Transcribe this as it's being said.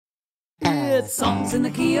It's songs in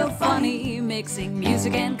the key of funny, mixing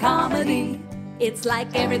music and comedy. It's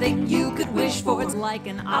like everything you could wish for. It's like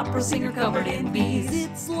an opera singer covered in bees.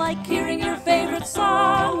 It's like hearing your favorite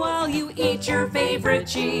song while you eat your favorite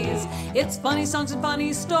cheese. It's funny songs and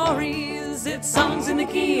funny stories. It's songs in the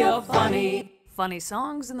key of funny. Funny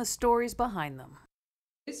songs and the stories behind them.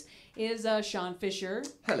 This is Shaun Fisher.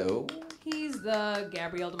 Hello. He's the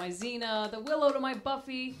Gabrielle to my Xena, the Willow to my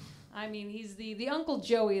Buffy. I mean, he's the Uncle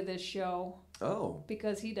Joey of this show. Oh.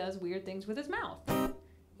 Because he does weird things with his mouth.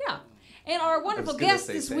 Yeah. And our wonderful guests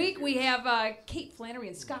this week, we have Kate Flannery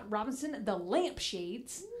and Scot Robinson, the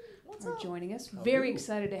Lampshades, are joining us. Very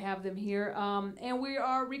excited to have them here. And we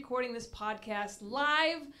are recording this podcast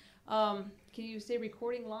live. Can you say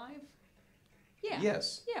recording live? Yeah.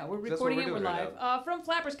 Yes. Yeah, we're recording it. We're live from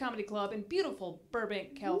Flappers Comedy Club in beautiful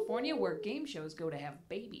Burbank, California, where game shows go to have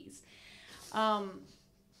babies.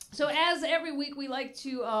 So as every week, we like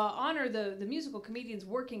to honor the musical comedians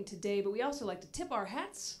working today, but we also like to tip our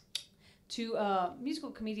hats to musical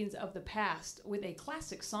comedians of the past with a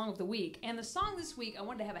classic song of the week. And the song this week, I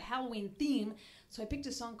wanted to have a Halloween theme, so I picked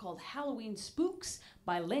a song called Halloween Spooks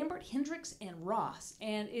by Lambert, Hendricks, and Ross.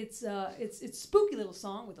 And it's a spooky little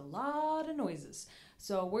song with a lot of noises.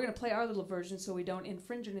 So we're going to play our little version so we don't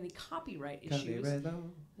infringe on any copyright issues.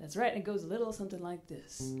 That's right, and it goes a little something like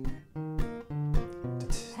this.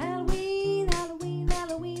 Halloween, Halloween,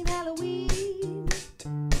 Halloween, Halloween.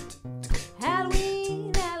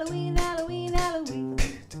 Halloween, Halloween, Halloween, Halloween.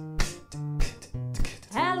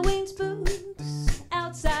 Halloween spooks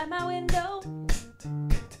outside my window.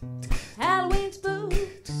 Halloween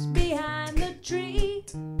spooks behind the tree.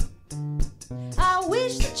 I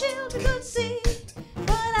wish the children could see, but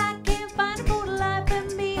I can't find it for the life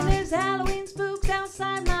of me. There's Halloween spooks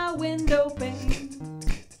outside my window pane.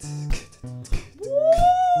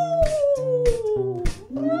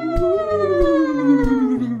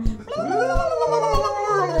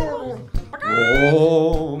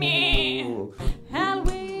 Oh.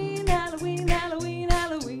 Halloween, Halloween, Halloween,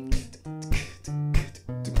 Halloween.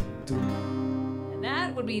 And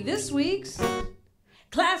that would be this week's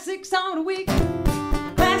classic song of the week.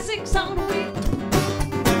 Classic song of the week.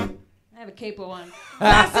 I have a capo on.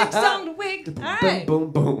 Classic song of the week. All right. Boom,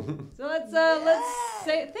 boom, boom. So let's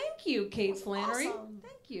say thank you, Kate Flannery. Awesome.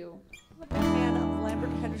 Thank you. I'm a fan of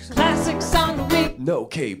Lambert Henderson. Classic song of the week. No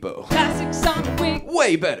capo. Classic song of the week.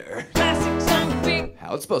 Way better. Classic song of the week.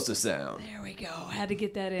 How it's supposed to sound. There we go. Had to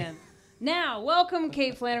get that in. Now, welcome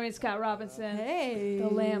Kate Flannery and Scot Robinson. Hey. The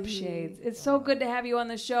Lampshades. It's so good to have you on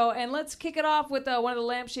the show. And let's kick it off with one of the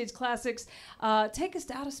Lampshades classics. Take us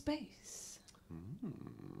to outer space.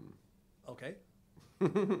 Okay.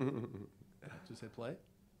 Just hit play.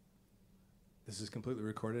 This is completely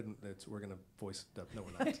recorded, and we're gonna voice dub. No,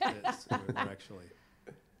 we're not. We're actually.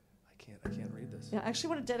 I can't read this. Yeah, I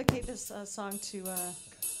actually want to dedicate this song to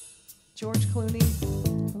George Clooney,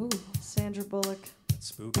 Ooh. Sandra Bullock. It's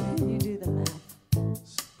spooky. You do the math.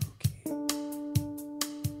 Spooky.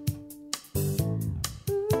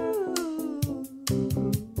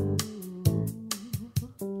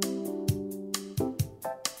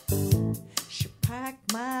 She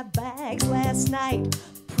packed my bags last night,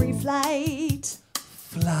 pre-flight.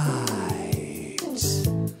 Flight.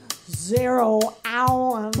 0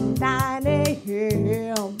 hour 9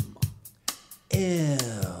 a.m.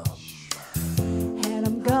 And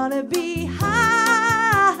I'm gonna be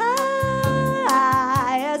high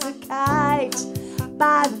as a kite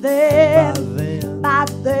by then, by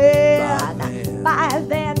then, by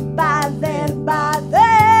then, by then, by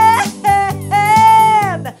then.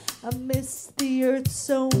 I miss the earth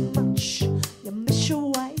so much, you miss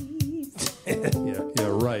your wife. yeah,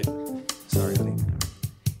 right. Sorry, honey.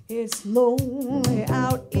 It's lonely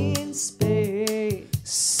out in space.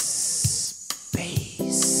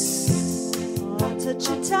 Oh, touch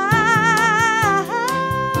your time.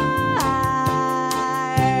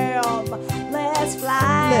 Let's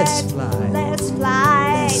fly. Let's fly. Let's fly.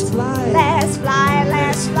 Let's fly. Let's fly.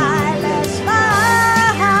 Let's fly. Let's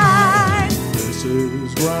fly. This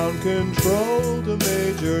is ground control to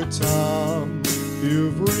Major Tom.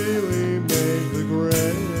 You've really made the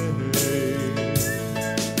grade.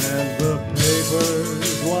 And the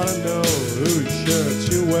papers want to know whose shirts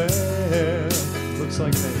you wear. Looks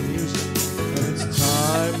like that music. And it's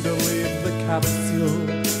time to leave the capsule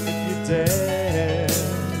if you dare.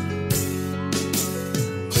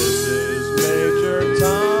 This is Major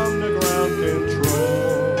Tom to ground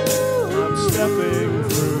control. I'm stepping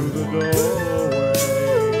through the doorway.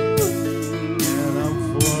 And I'm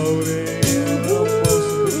floating in a most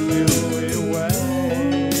peculiar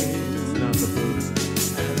way. It's not the booze.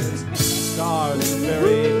 And it's stars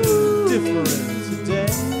very different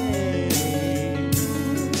today.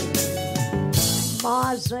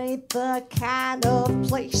 Mars ain't the kind of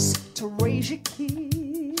place to raise your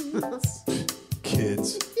kids.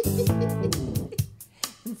 Kids.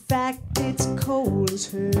 In fact, it's cold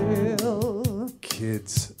as hell.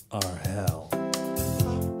 Kids are hell.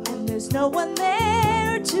 And there's no one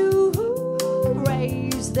there to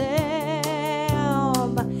raise them.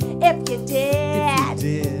 If you did,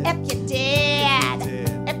 if you did,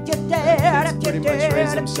 if you did, Pretty much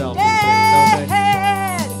raise himself.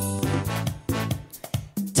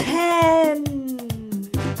 10,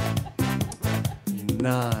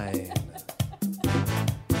 9.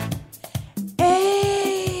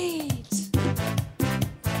 8,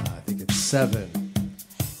 I think it's 7.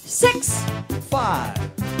 6,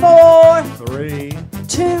 5. 4, 3.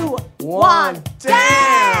 2, 1, Dance!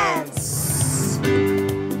 dance!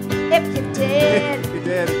 If you did, If you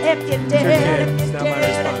did. if you did, kid. if It's you not my did, if you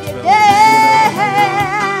responsibility. did,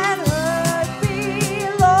 earth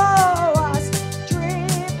below us,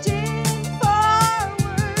 drifting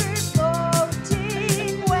forward,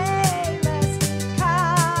 floating weightless,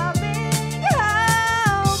 coming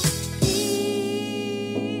home.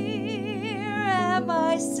 Here am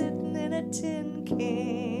I sitting in a tin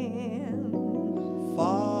can.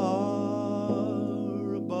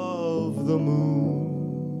 Far above the moon.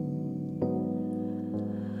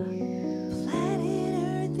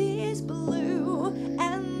 Planet Earth is blue,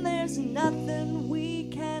 and there's nothing we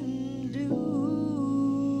can do.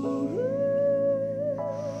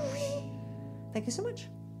 Thank you so much.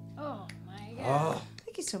 Oh my God.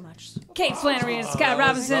 Thank you so much. Kate Flannery and Scot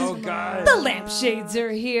Robinson. so good. The Lampshades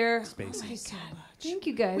are here. Spacey. Thank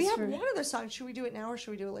you guys. We have for... one other song. Should we do it now or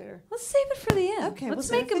should we do it later? Let's save it for the end. Okay,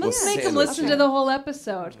 let's we'll make save them. it Let's for make the them end. listen Okay. to the whole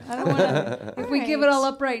episode. I don't want to. If we give it all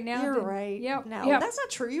up right now, You're then- right. Yep. No, yep. that's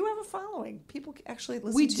not true. You have a following. People actually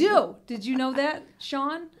listen We to do. you. Did you know that,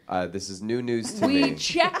 Shaun? This is new news to We me.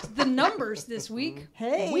 checked the numbers this week.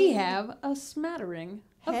 Hey. We have a smattering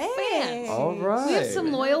of Hey. fans. All right. We have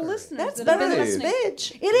some loyal listeners. That's that have better been than a listening.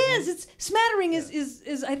 smidge. It is. It's smattering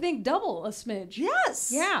is I think double a smidge.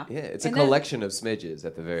 Yes. Yeah. Yeah, it's a And that- collection of smidges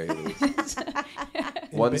at the very least.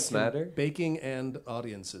 One smatter. Baking and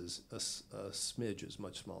audiences, a smidge is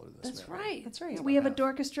much smaller than a That's smatter. right. That's right. We have a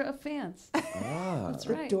dorchestra of fans. Ah, That's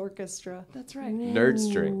right. Orchestra. That's right. nerd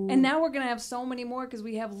string. And now we're gonna have so many more because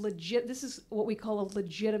we have legit. This is what we call a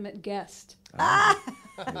legitimate guest.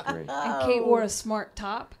 Great. And Kate wore a smart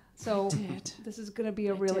top, so this is gonna be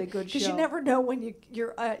a really good show. Because you never know when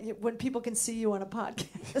when people can see you on a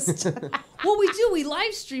podcast. Well, we do. We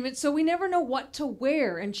live stream it, so we never know what to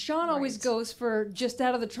wear. And Shaun always Right. goes for just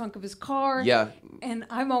out of the trunk of his car. Yeah. And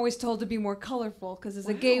I'm always told to be more colorful because as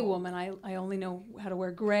a gay woman, I only know how to wear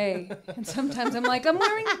gray. And sometimes I'm like, I'm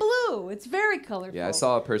wearing blue. It's very colorful. Yeah, I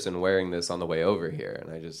saw a person wearing this on the way over here,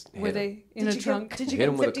 and I just Were hit him. they in a trunk? Did you Hit get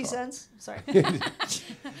him with a 50 car. cents? Sorry.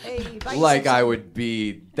 Hey, buy Like some- I would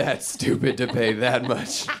be that stupid to pay that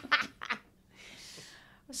much.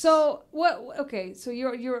 So what? Okay, so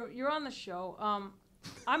you're on the show.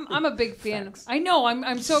 I'm a big fan. I know.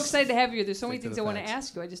 I'm so excited to have you. There's so many Stick to things the I want to facts.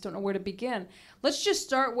 ask you. I just don't know where to begin. Let's just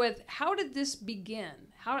start with how did this begin?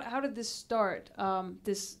 How did this start?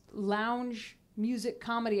 This lounge music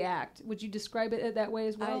comedy act. Would you describe it that way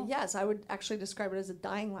as well? Yes, I would actually describe it as a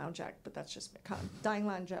dying lounge act, but that's just dying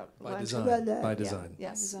lounge act. By lounge- design. Yeah, By design.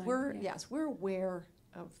 Yes, Design, we're yeah. we're aware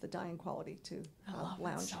of the dying quality to love it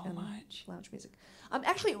lounge so and much. lounge music.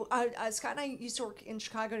 Actually, Scott and I used to work in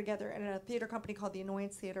Chicago together in a theater company called the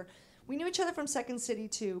Annoyance Theater. We knew each other from Second City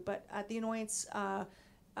too, but at the Annoyance,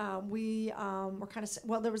 we were kind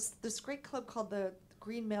of there was this great club called the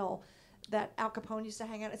Green Mill that Al Capone used to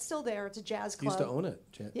hang out. It's still there. It's a jazz He club. used to own it.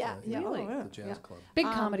 Yeah, yeah, Really? oh, yeah, The jazz yeah. club. Big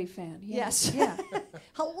comedy fan. Yeah. Yes, yeah,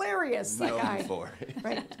 hilarious that Known guy. for it.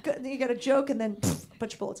 Right, good. You got a joke and then a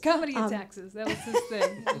bunch of bullets. Comedy and taxes. That was his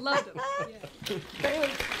thing. I loved him. Yeah.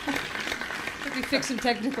 Anyway, I think we fixed some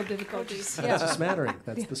technical difficulties. That's Yeah. a smattering.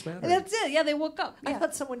 That's the smattering. That's it. Yeah, they woke up. I Yeah.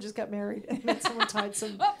 thought someone just got married and then someone tied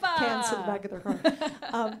some Hoppa! cans to the back of their car.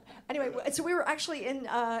 Anyway, so we were actually in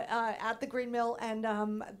at the Green Mill, and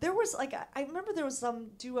there was I remember there was some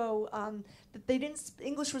duo that they didn't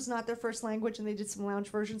English was not their first language, and they did some lounge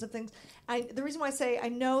versions of things. The reason why I say I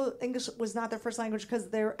know English was not their first language because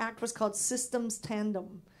their act was called Systems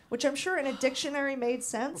Tandem, which I'm sure in a dictionary made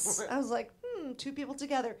sense. I was like, two people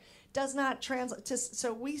together. Does not translate to,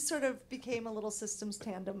 so we sort of became a little systems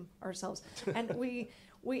tandem ourselves, and we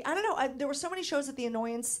I don't know, there were so many shows at the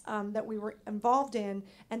Annoyance that we were involved in,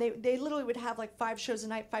 and they literally would have like 5 shows a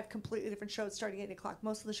night, 5 completely different shows starting at 8 o'clock.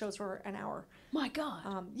 Most of the shows were an hour. My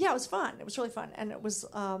God. Yeah, it was fun. It was really fun, and it was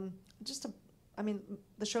just I mean,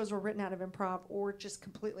 the shows were written out of improv or just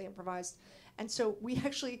completely improvised. And so we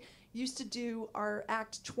actually used to do our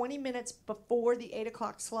act 20 minutes before the 8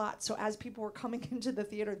 o'clock slot. So as people were coming into the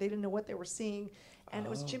theater, they didn't know what they were seeing. And it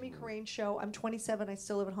was Jimmy Carrane's show. I'm 27. I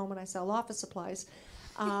still live at home and I sell office supplies.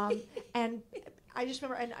 And I just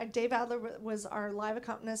remember, and Dave Adler was our live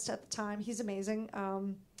accompanist at the time. He's amazing,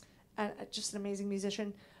 just an amazing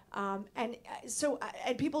musician. And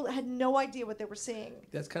people had no idea what they were seeing.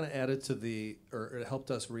 That's kind of added to or it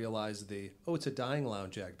helped us realize it's a dying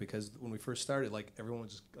lounge act, because when we first started, like everyone would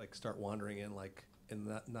just like start wandering in, like, and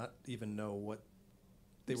not even know what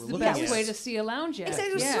they were looking at. The best way to see a lounge act.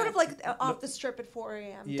 Exactly. It was sort of like off the strip at 4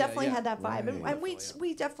 a.m. Yeah, definitely yeah. had that vibe. Right. And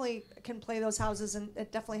we definitely can play those houses, and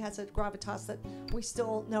it definitely has a gravitas that we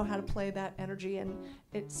still know how to play that energy, and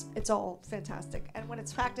it's all fantastic. And when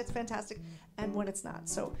it's fact, it's fantastic, and when it's not.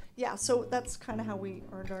 So, yeah, so that's kind of how we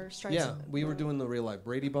earned our stripes. Yeah, we were doing the Real Life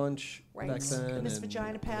Brady Bunch back then. The Miss and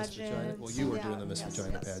Vagina pageant. Well, you were doing the Miss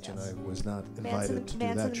Vagina pageant. I was not Manson invited to do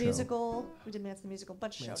the that show. Musical. We did Manson the Musical.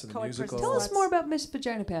 Bunch of Manson shows. the Co-ed Musical. Crystal Tell us Sluts. more about Miss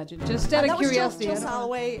Vagina Pageant, just out of curiosity. That was Jill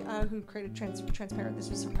Soloway, who created Transparent. This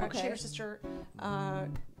was her, Okay. she and her sister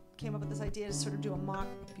came up with this idea to sort of do a mock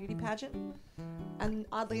beauty pageant. And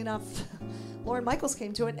oddly enough, Lauren Michaels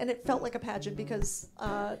came to it, and it felt like a pageant because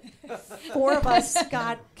 4 of us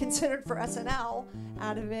got considered for SNL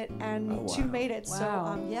out of it, and 2 made it.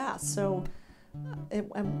 Wow. So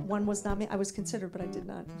and one was not me. I was considered, but I did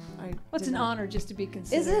not. What's an honor just to be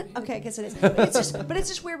considered? Is it? Okay, I guess it is. But it's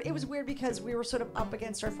just weird. It was weird because we were sort of up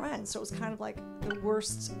against our friends, so it was kind of like the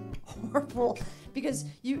worst, horrible. Because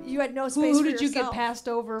you had no space. Who for did you yourself. get passed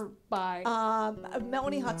over by?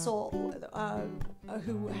 Melanie Hutzel,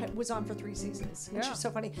 who was on for 3 seasons, and Yeah. she's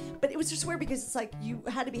so funny. But it was just weird because it's like you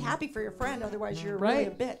had to be happy for your friend, otherwise you're really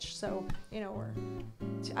a bitch. So or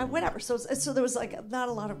whatever. So there was like not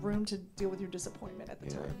a lot of room to deal with your disappointment at the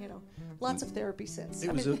time. Lots of therapy since.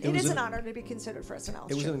 It is an honor to be considered for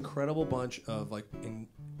SNL. It was an incredible bunch of like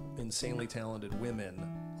insanely talented women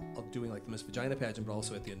doing like the Miss Vagina pageant, but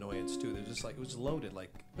also at the Annoyance too. They're just like, it was loaded.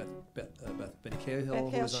 Like Betty Cahill,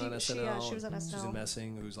 who was on SNL. She was on SNL. Susan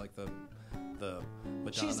Messing, who's like the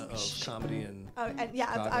Madonna of comedy and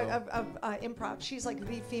improv. She's like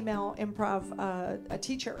the female improv a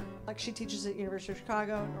teacher. Like she teaches at University of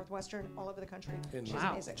Chicago, Northwestern, all over the country. And She's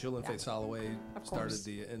amazing. Jill and Faith Soloway started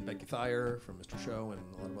and Becky Thayer from Mr. Show and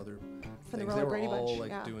a lot of other For the things. Roller They were Brady all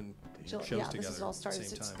Bunch, like doing shows together this is all at the started.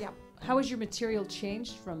 same time. Yeah. How has your material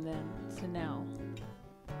changed from then to now?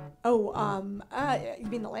 You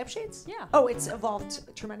mean the Lampshades? Yeah. Oh, it's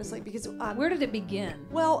evolved tremendously because Where did it begin?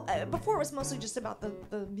 well, before it was mostly just about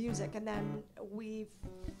the music, and then we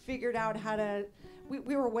figured out how to. We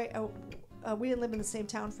were we didn't live in the same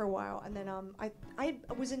town for a while, and then I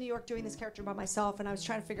was in New York doing this character by myself, and I was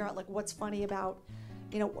trying to figure out like what's funny about.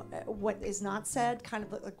 What is not said, kind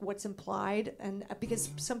of like what's implied, and because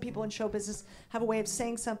some people in show business have a way of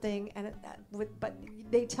saying something, and but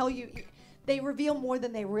they tell you, they reveal more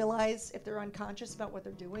than they realize if they're unconscious about what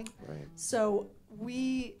they're doing. Right. So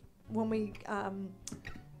when we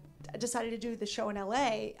decided to do the show in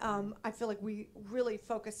LA, I feel like we really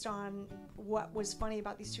focused on what was funny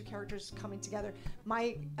about these 2 characters coming together.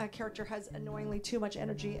 My character has annoyingly too much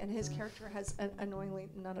energy, and his character has annoyingly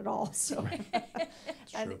none at all. So,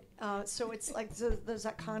 so it's like there's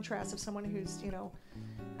that contrast of someone who's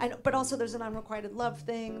but also there's an unrequited love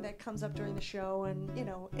thing that comes up during the show, and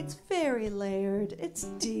it's very layered. It's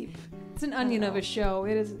deep. It's an onion of a show.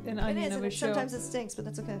 It is an It onion is, of and a show. sometimes it stinks, but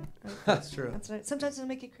that's okay. Right? That's true. That's right. Sometimes it'll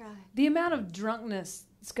make you cry. The amount of drunkenness,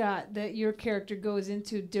 Scott, that your character goes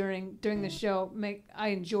into during the show, I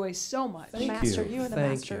enjoy so much. Master, you and the Thank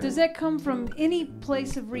master. you. Does that come from any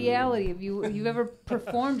place of reality? Have you ever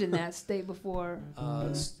performed in that state before?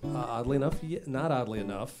 Oddly enough, not oddly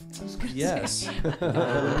enough. Yes.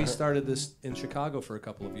 When we started this in Chicago for a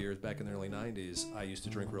couple of years back in the early 90s, I used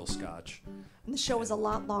to drink real scotch. And the show was a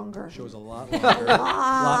lot longer. The show was a lot longer, a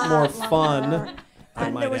lot more fun. I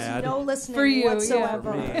And might there was add. no listening For you, yeah.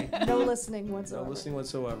 whatsoever. For me. No listening whatsoever. No listening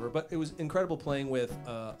whatsoever. But it was incredible playing with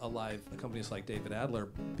a company like David Adler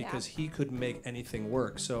because he could make anything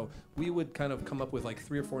work. So we would kind of come up with like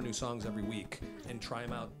 3 or 4 new songs every week and try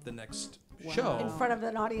them out the next show. In front of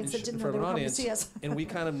an audience that didn't know they were coming to see us. And we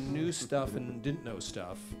kind of knew stuff and didn't know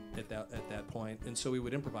stuff at that point. And so we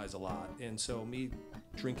would improvise a lot. And so me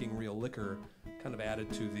drinking real liquor kind of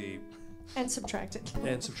added to the... And subtracted.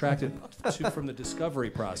 From the discovery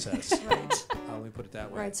process. Right. Let me put it that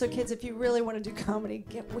way. Right. So kids, if you really want to do comedy,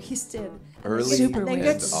 get wasted. Early And then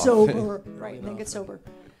get and sober. often. Right. And then get sober.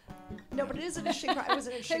 No, but it is an interesting. It was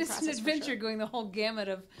an interesting It's an process. adventure going the whole gamut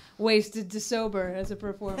of wasted to sober as a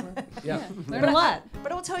performer. Yeah. Learn a lot.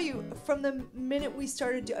 But I'll tell you, from the minute we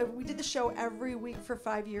started, we did the show every week for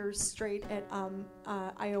 5 years straight at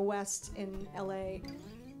IO West in LA.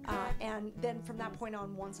 And then from that point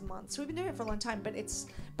on, once a month. So we've been doing it for a long time.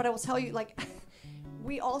 But I will tell you, like,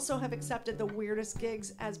 we also have accepted the weirdest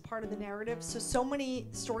gigs as part of the narrative. So many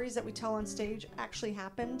stories that we tell on stage actually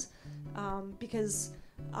happened because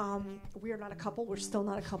we are not a couple. We're still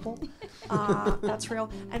not a couple. That's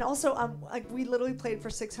real. And also, like, we literally played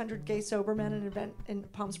for 600 gay sober men an event in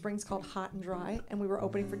Palm Springs called Hot and Dry, and we were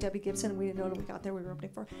opening for Debbie Gibson, and we didn't know till we got there we were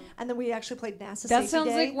opening for. And then we actually played NASA That Safety sounds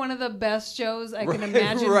Day. like one of the best shows I can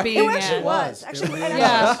imagine right. being It actually at. was. It Actually, really and Yeah,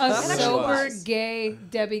 actually- a and actually sober was. gay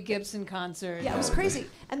Debbie Gibson concert. Yeah, it was crazy.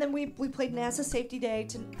 And then we played NASA Safety Day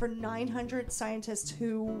for 900 scientists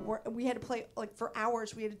who we had to play like for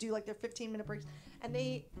hours. We had to do like their 15-minute breaks, and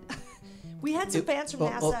we had some fans from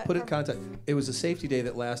NASA. Well, put it in context. It was a safety day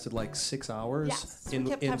that lasted like 6 hours. Yes, we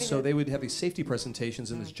kept having so it. they would have these safety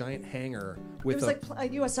presentations in this giant hangar It with was like a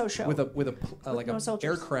USO show. with like no a soldiers.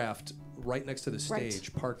 aircraft right next to the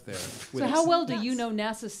stage parked there. So how well do you know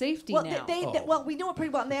NASA safety well, now? well, we know it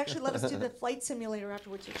pretty well, and they actually let us do the flight simulator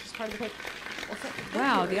afterwards, which is part of the book. Well,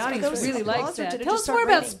 Wow, the audience those really likes applause, or that. did it Tell just us start more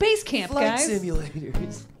about raining? Space Camp, Flight guys.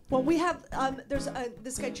 simulators. Well, we have there's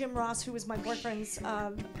this guy Jim Ross, who was my boyfriend's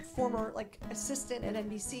former like assistant at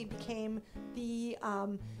NBC, became the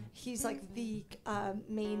he's like the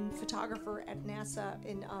main photographer at NASA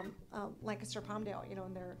in Lancaster Palmdale, you know,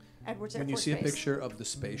 in their Edwards Air When you Force see a Base. picture of the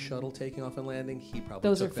space shuttle taking off and landing, he probably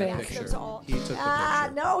Those took are that fake. picture. Those all- He took the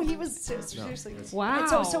picture. No, he was seriously. Wow.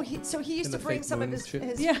 And so he used In to the bring fake some of moon his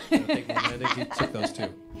shit? Yeah. The fake moon landing, he took those too.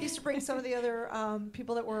 he used to bring some of the other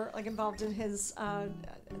people that were like involved in his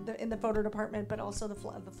in the photo department, but also the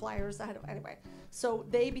flyers. Anyway, so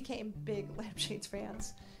they became big Lampshades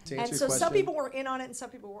fans, To and answer so your some question, people were in on it and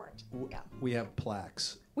some people weren't. Yeah. We have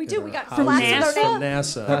plaques. We in do. our We got houses plaques with from their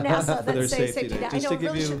NASA. From NASA for that their say safety day. Day. I Just know, to give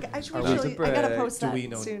really you should. our I gotta post Do that we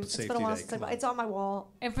know soon. It's Safety been a while Day? since Come on. it's on my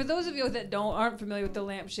wall. And for those of you that aren't familiar with the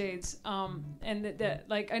Lampshades, and that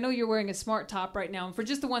like I know you're wearing a smart top right now, and for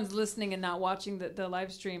just the ones listening and not watching the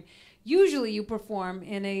live stream, usually you perform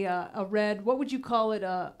in a red. What would you call it?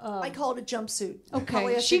 I call it a jumpsuit. Okay,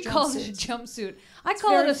 Polyester she calls it a jumpsuit. jumpsuit. I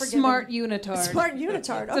call it very a forgiving. smart unitard. A smart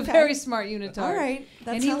unitard. It's Okay. a very smart unitard. All right.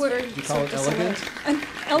 That And he sounds were- very. You call it elegant? An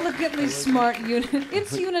elegantly smart unit.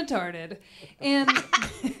 It's unitarded, and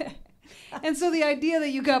and so the idea that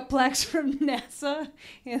you got plaques from NASA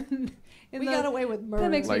and We got away with murder. that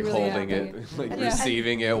makes me Like really holding happy. it, like Yeah.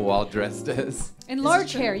 receiving it while dressed as. And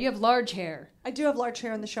large hair. You have large hair. I do have large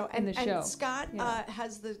hair in the show. And, the show. and Scott Yeah.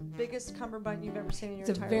 has the biggest cummerbund you've ever seen in your It's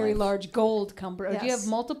a entire very life. large gold cummerbund. Do you have Yes.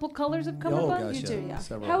 multiple colors of Oh cummerbund? gosh, You do, yeah.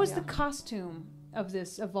 Several. How has Yeah. the costume of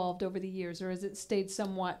this evolved over the years, or has it stayed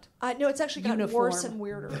somewhat? No, it's actually gotten worse Uniform. and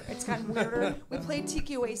weirder. It's gotten weirder. We played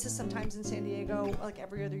Tiki Oasis sometimes in San Diego, like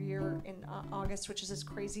every other year in August, which is this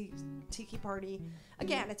crazy tiki party.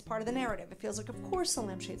 Again, it's part of the narrative. It feels like, of course, the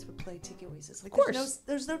Lampshades would play Tiki Oasis. Like, Of course.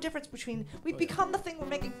 there's no difference between. We've become the thing we're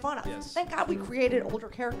making fun of. Yes. Thank God we created older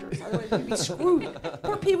characters. Otherwise, we'd be screwed.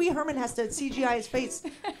 Poor Pee Wee Herman has to CGI his face,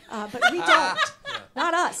 but we don't.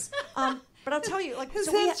 Not us. But I'll tell you, like, Is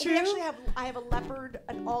so that we true? actually have. I have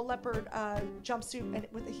an all leopard jumpsuit,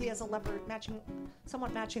 and he has a leopard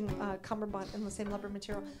somewhat matching cummerbund in the same leopard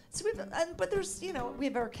material. So but there's, we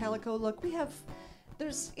have our calico look. We have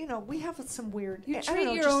some weird. You I don't treat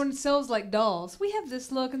know, your just- own selves like dolls. We have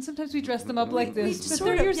this look, and sometimes we dress them up like We this, just but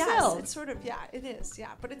sort they're of, yes, yourselves. it's sort of, yeah, it is, yeah.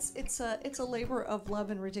 But it's a labor of love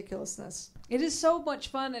and ridiculousness. It is so much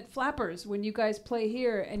fun at Flappers when you guys play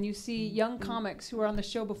here and you see young comics who are on the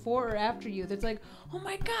show before or after you. That's like, oh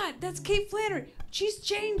my God, that's Kate Flannery. She's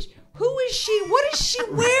changed. Who is she? What is she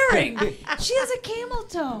wearing? She has a camel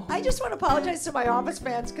toe. I just want to apologize to my Office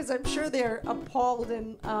fans because I'm sure they're appalled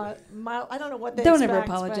and mild. I don't know what they Don't expect. ever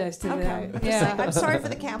apologize but, to okay. them. I'm just Yeah. saying, I'm sorry for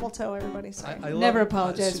the camel toe, everybody. Sorry. I Never love-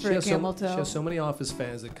 apologize she for a has camel She toe. has so many Office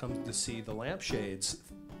fans that come to see the Lampshades,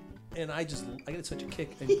 and I get such a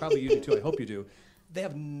kick, and probably you do too. I hope you do. They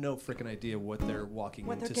have no freaking idea what they're walking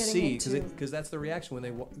What in they're to getting see, into. because that's the reaction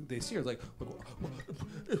when they see her. It's like,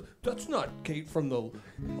 that's not Kate from the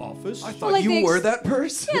Office. I thought like you they were ex- that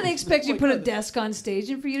person. Yeah, they expect you to put a God. desk on stage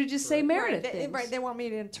and for you to just say Meredith. Right, things. they want me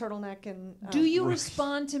to in turtleneck and. Do you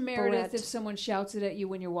respond to Meredith Barrette. if someone shouts it at you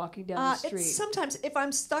when you're walking down the street? It's sometimes if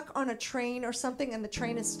I'm stuck on a train or something and the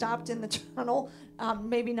train is stopped in the tunnel,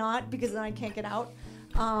 maybe not because then I can't get out.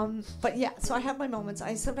 But yeah, so I have my moments.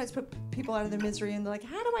 I sometimes put people out of their misery and they're like,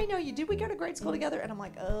 "How do I know you? Did we go to grade school together?" And I'm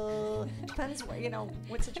like, depends where,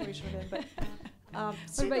 what situation we're in. But What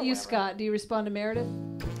about you, Scott? Do you respond to Meredith?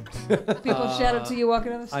 People shout out to you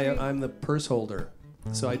walking down the street? I'm the purse holder.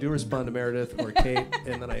 So I do respond to Meredith or Kate,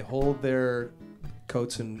 and then I hold their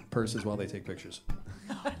coats and purses while they take pictures.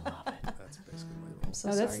 I love it. That's basically my role. So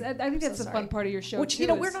I think that's the fun part of your show, Which, too. you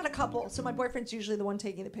know, we're not a couple, so my boyfriend's usually the one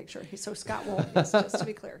taking the picture. So Scott won't, just to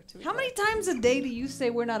be clear. How many times a day do you say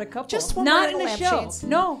we're not a couple? Just when not we're in in a the show. Lampshades.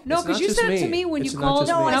 No, It's because not you just said it to me. me when It's you not called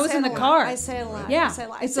just me. when I was say in it the a lot. car. I say it a lot. Yeah, I say it a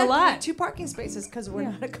lot. it's I a said lot. 2 parking spaces because we're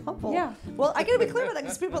not a couple. Yeah. Well, I got to be clear with that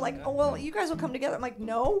because people are like, oh, well, you guys will come together. I'm like,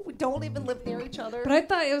 no, we don't even live near each other. But I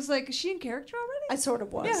thought it was like, is she in character already? I sort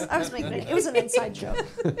of was. Yeah. I was making it. It was an inside joke.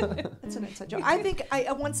 It's an inside joke. I think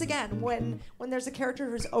once again, when there's a character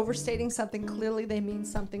who's overstating something, clearly they mean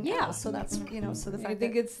something else. So that's so the fact I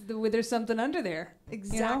think there's something under there.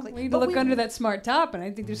 Exactly. You know? We need to look under that smart top, and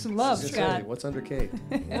I think there's some love, I was gonna Scott. say, what's under Kate?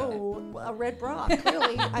 Whoa, a red bra.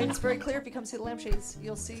 Clearly, it's very clear if you come see the Lampshades,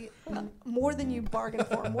 you'll see more than you bargained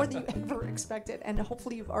for, more than you ever expected, and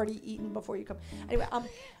hopefully you've already eaten before you come. Anyway,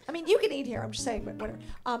 I mean, you can eat here. I'm just saying, but whatever.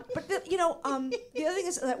 But the other thing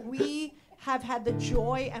is that we have had the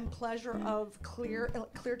joy and pleasure of clear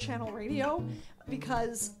channel radio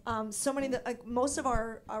because so many most of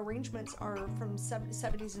our arrangements are from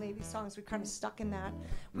 70s and 80s songs. We're kind of stuck in that.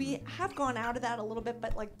 We have gone out of that a little bit,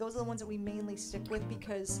 but like those are the ones that we mainly stick with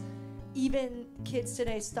because even kids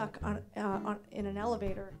today stuck on in an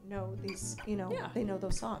elevator know these, they know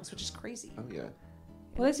those songs, which is crazy. Oh yeah.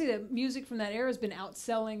 Well, I see that music from that era has been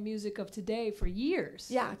outselling music of today for years.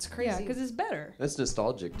 Yeah, it's crazy. Yeah, because it's better. That's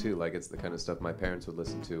nostalgic too. Like it's the kind of stuff my parents would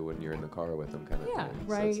listen to when you're in the car with them, kind of Yeah, thing.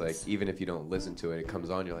 right. So it's like even if you don't listen to it, it comes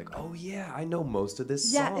on. You're like, oh yeah, I know most of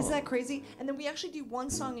this Yeah, song. isn't that crazy? And then we actually do one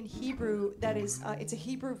song in Hebrew that is it's a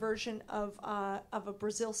Hebrew version of a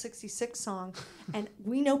Brazil '66 song, and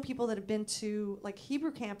we know people that have been to like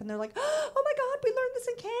Hebrew camp, and they're like, oh my God, we learned this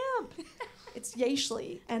in camp. It's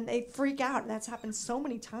Yashli, and they freak out, and that's happened so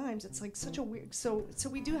many times. It's like such a weird. So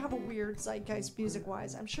we do have a weird zeitgeist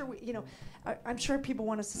music-wise. I'm sure I'm sure people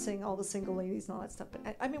want us to sing all the single ladies and all that stuff.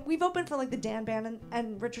 But I mean, we've opened for like the Dan Band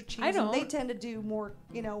and Richard Cheese. I don't. And they tend to do more,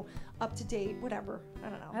 up to date, whatever. I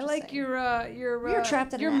don't know. I like your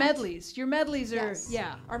trapped in your an act. medleys. Your medleys are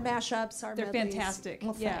our mashups, they're medleys. fantastic.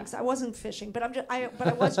 Well, Yeah. thanks. I wasn't fishing, but I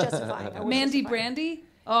was justifying. Mandy Brandy.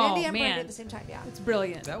 Oh Mandy and man, Brandy at the same time. Yeah. it's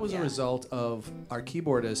brilliant. That was a result of our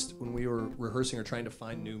keyboardist when we were rehearsing or trying to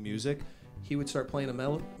find new music. He would start playing a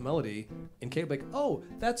melody, and Kate would be like, "Oh,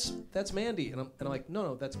 that's Mandy," and I'm like,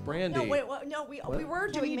 "No, that's Brandy." No, wait, we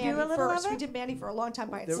were doing you do Mandy a little first. of We it? did Mandy for a long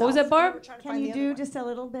time by itself. What was that, Barb? We were trying to Can find you the do other one. just a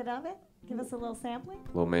little bit of it? Give us a little sampling.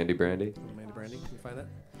 Little Mandy Brandy. Mandy Brandy, can you find that?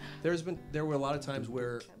 There were a lot of times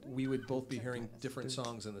where we would both be hearing different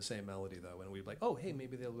songs in the same melody though, and we'd be like, "Oh, hey,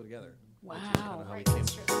 maybe they'll go together." Wow. Which is kind of how we came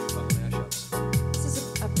up with mashups. This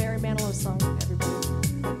is a Barry Manilow song, everybody.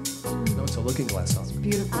 No, it's a Looking Glass song.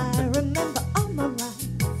 Beautiful. I remember all my life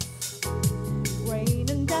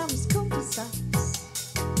raining down these cul-de-sacs.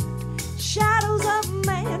 Shadows of a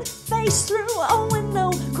man face through a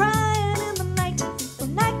window, crying in the night. The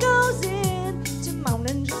night goes in to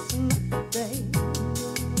morning, just another day.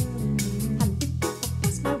 Happy people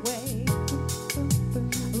pass my way,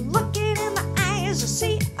 looking in the eyes, I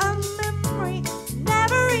see a memory.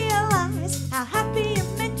 Never realize how happy it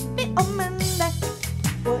made me on Monday.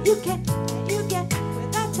 Well, you get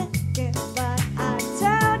without taking, but I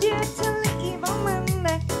told you to leave on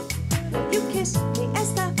Monday. You kissed me and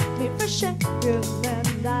stopped me for sugar,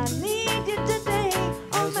 and I need you today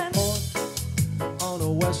on There's a Monday. port on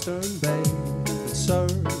a western bay that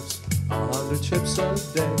serves 100 chips a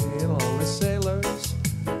day, and lonely sailors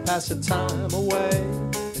pass the time away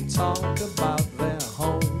and talk about their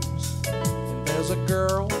homes. And there's a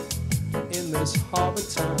girl in this harbor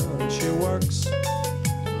town, and she works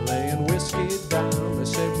laying whiskey down. They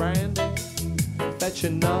say, Brandy, fetch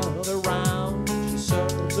another round. She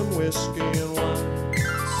serves them whiskey and wine.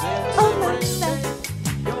 Say, On Brandy, Monday,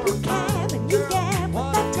 you're you can and you get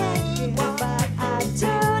without taking, but I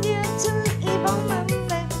told you to leave on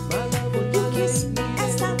Monday. my love will You kiss me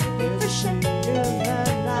and stop me for sugar,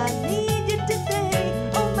 and I need you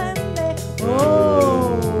today on Monday.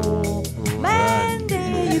 Oh,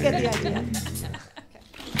 Monday. You get the idea.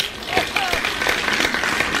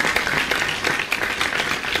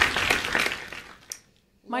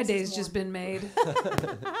 My day's just been made.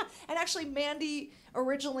 And actually, Mandy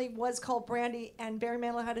originally was called Brandy, and Barry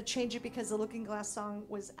Manilow had to change it because the Looking Glass song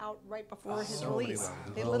was out right before his so many release.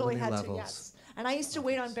 levels. They So literally many had to, levels. yes. And I used to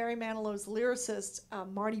wait on Barry Manilow's lyricist,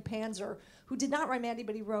 Marty Panzer, who did not write Mandy,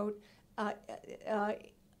 but he wrote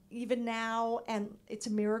even now, and it's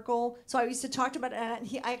a miracle. So I used to talk to him about it,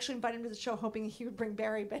 and I actually invited him to the show hoping he would bring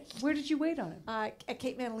Barry, but Where did you wait on him? at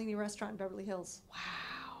Kate Manalini Restaurant in Beverly Hills. Wow.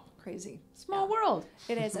 Crazy. Small world.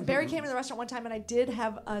 It is. And Barry came to the restaurant one time, and I did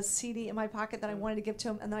have a CD in my pocket that I wanted to give to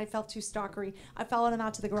him, and then I felt too stalkery. I followed him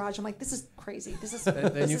out to the garage. I'm like, this is crazy. This is.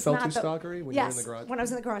 And you felt too not stalkery when yes, you were in the garage? when I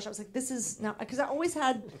was in the garage, I was like, this is not, because I always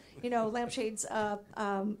had, Lampshades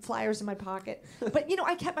flyers in my pocket. But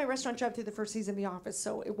I kept my restaurant job through the first season of The Office,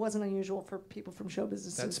 so it wasn't unusual for people from show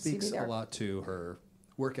business That to see me speaks there. a lot to her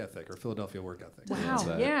work ethic, or Philadelphia work ethic.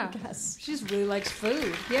 Wow. Yeah. Yes. She just really likes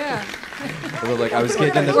food. Yeah. Although, like, I was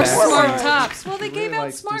getting in the Or back smart seat. tops. Well, they She really gave out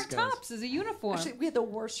likes smart these guys. tops as a uniform. Actually, we had the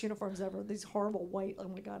worst uniforms ever. These horrible white. Oh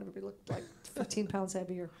my God, everybody looked like 15 pounds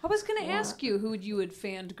heavier. I was going to ask you who you would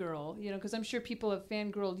fangirl, because I'm sure people have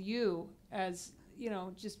fangirled you as,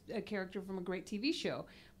 just a character from a great TV show.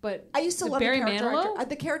 But I used to love Barry the character Manilow? actor.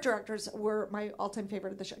 The character actors were my all-time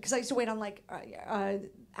favorite of the show because I used to wait on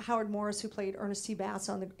Howard Morris, who played Ernest T. Bass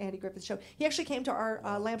on the Andy Griffith Show. He actually came to our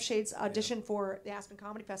Lampshades audition for the Aspen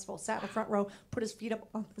Comedy Festival, sat in the front row, put his feet up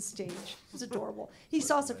on the stage. It was adorable. He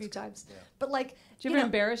saw us a few times. But Did you ever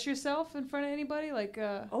embarrass yourself in front of anybody?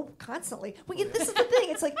 Oh, constantly. Well, this is the thing.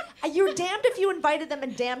 It's like you're damned if you invited them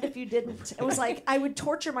and damned if you didn't. It was like I would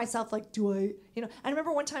torture myself. Like, do I? I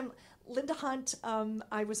remember one time Linda Hunt.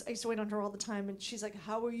 I used to wait on her all the time, and she's like,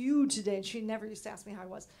 "How are you today?" And she never used to ask me how I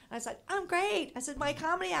was. And I said, "I'm great." I said, "My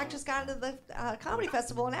comedy act just got into the comedy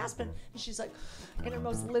festival in Aspen," and she's like, in her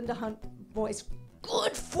most Linda Hunt voice,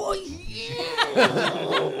 "Good for you."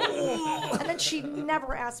 And then she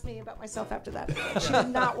never asked me about myself after that. She did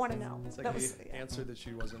not want to know. It's like that the was answer that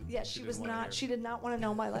she wasn't. Yeah, she was didn't wanna not. hear. She did not want to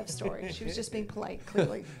know my life story. She was just being polite,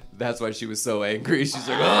 clearly. That's why she was so angry. She's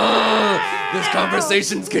like, oh, this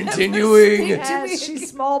conversation's continuing. Yes, she's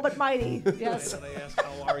small but mighty. Yes. And they asked,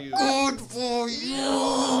 "How are you?" Good for you.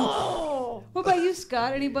 Oh. What about you,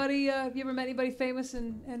 Scott? Anybody? Have you ever met anybody famous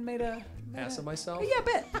and made a? Ask of myself. Yeah, I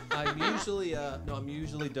bet. I'm usually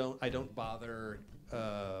I don't bother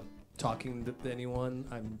talking to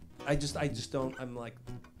anyone. I just don't. I'm like,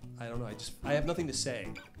 I don't know. I have nothing to say.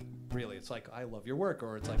 Really, it's like I love your work,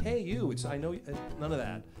 or it's like, hey, you. I know none of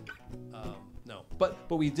that. No, but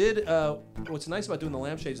we did. What's nice about doing the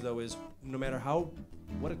Lampshades though is no matter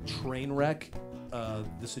what a train wreck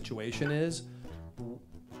the situation is.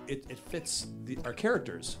 It fits our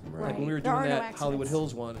characters. Right. Like when we were There doing are no that accidents. Hollywood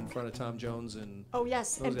Hills one in front of Tom Jones and Oh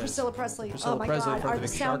yes, those and guys. Priscilla Presley. Priscilla Oh my Presley in God, front of the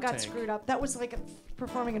the sound Shark got Tank. screwed up. That was like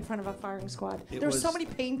performing in front of a firing squad. It There were so was- many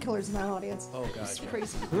painkillers in that audience. Oh God, It's yeah.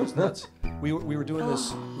 crazy. It was nuts. We were doing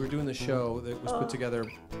this. We were doing this show that was put together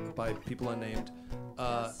by people unnamed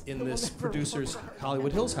in We'll this never producer's forget.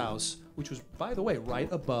 Hollywood Hills house, which was, by the way,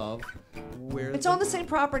 right above where It's on the same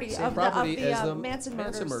property Same of property the as the Manson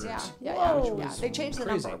Manson murders. murders. Yeah. Whoa. Yeah. They changed the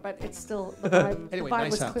Crazy. number, but it's still the vibe. Anyway, the vibe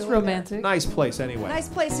nice was house. clearly It's romantic. nice place anyway. there. Nice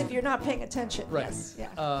place if you're not paying attention. Right. Yes.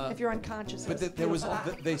 Yeah. If you're unconscious. But yes. there was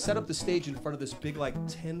Beautiful. they set up the stage in front of this big, like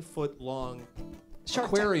 10-foot long Shark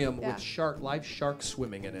Tank, aquarium yeah. with live sharks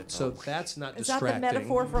swimming in it. So that's not Is that distracting. the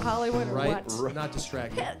metaphor for Hollywood or right? what? Not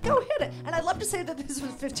distracting. Go hit it. And I'd love to say that this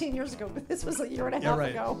was 15 years ago, but this was a year and a Yeah, half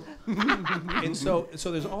right. ago. And so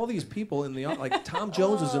there's all these people in the like Tom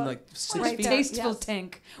Jones is in like 6 Right feet. there. Tasteful Yes.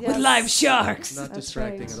 tank Yes. with live sharks. Not That's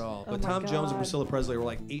distracting right. at all. Oh But my Tom Jones and God. Priscilla Presley were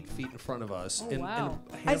like 8 feet in front of us, Oh, and, wow. and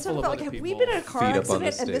a I handful sort of of felt other like, have people. we been in a car Feet up on the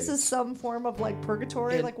accident and this stage. is some form of like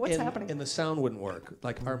purgatory? And- Like what's and- happening? And the sound wouldn't work.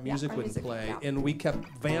 Like our music our wouldn't music, play, yeah. and we kept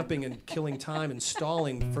vamping and killing time and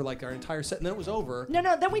stalling for like our entire set, and then it was over. No,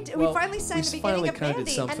 then we Well, finally sang we the finally beginning of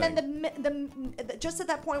kinda did Mandy, and then the just at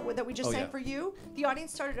that point that we just Oh, sang yeah. for you, the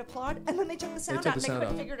audience started to applaud, and then they took the sound took out the and they sound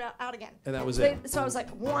couldn't out. figure it out again. And that was so it. So I was like,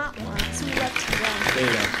 wah, wah. So we left again. There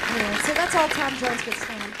you go. Anyway, so that's all Tom Jones gets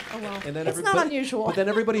done. Oh well, And then it's every- not but- unusual. But then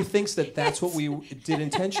everybody thinks that that's what we did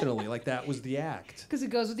intentionally, like that was the act. Because it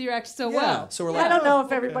goes with your act so Yeah. well. So we're I like, don't know oh,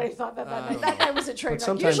 if everybody okay. thought that I don't that know. night was a train But wreck.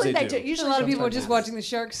 sometimes Usually they they do. do. Usually A lot of people are Sometimes just it watching the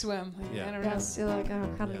sharks swim. Like, Yeah. I don't know. Yes, you're like, oh,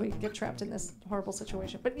 how did we get trapped in this horrible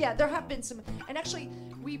situation? But yeah, there have been some, and actually,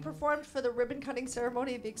 we performed for the ribbon cutting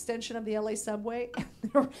ceremony at the extension of the LA subway.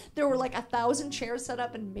 There were like 1,000 chairs set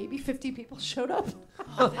up, and maybe 50 people showed up.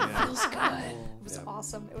 Feels good. It was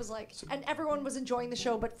awesome. It was like, and everyone was enjoying the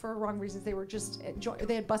show, but for wrong reasons. They were just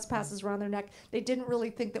they had bus passes around their neck. They didn't really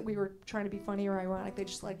think that we were trying to be funny or ironic. They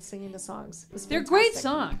just liked singing the songs. It was They're great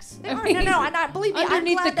fantastic. songs. They are. No, and I believe me, I'm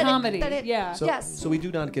underneath glad the that comedy, that it, yeah. So, yes. so we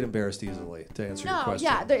do not get embarrassed easily, to answer your No,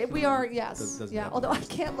 question. yeah, we are. Yes, Doesn't yeah. happen. Although I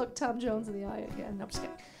can't look Tom Jones in the eye again. No, I'm just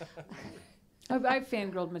kidding. I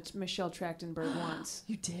fangirled Michelle Trachtenberg once.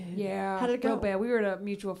 You did? Yeah. How did it go? Real bad. We were at a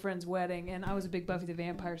mutual friend's wedding, and I was a big Buffy the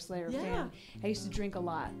Vampire Slayer fan. I used to drink a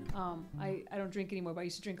lot. I don't drink anymore, but I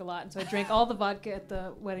used to drink a lot. And so I drank all the vodka at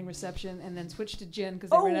the wedding reception and then switched to gin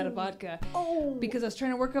because I ran out of vodka. Oh. Because I was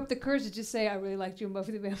trying to work up the courage to just say, I really liked you in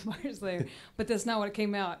Buffy the Vampire Slayer. But that's not what it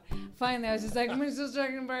came out. Finally, I was just like, Mrs.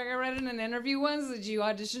 Trachtenberg, I read in an interview once that you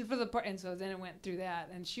auditioned for the part. And so then it went through that.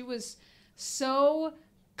 And she was so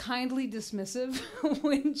kindly dismissive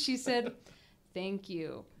when she said, thank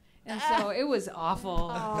you. And so it was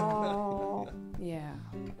awful. Oh. Yeah.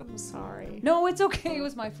 I'm sorry. No, it's okay. It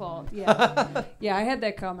was my fault. Yeah. Yeah, I had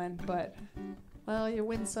that coming, but Well, you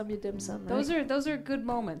win some, you dim some. Right? those are good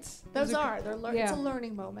moments. Those are. They're yeah. It's a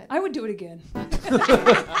learning moment. I would do it again.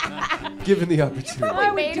 Given the opportunity. I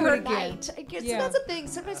would made do her it again. night. I guess Yeah. that's the thing.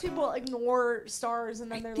 Sometimes people ignore stars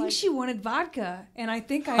and then I they're think like, she wanted vodka, and I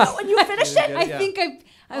think I. oh, and you finished it? I think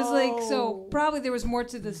I was like, so Oh. probably there was more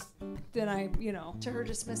to this than I, To her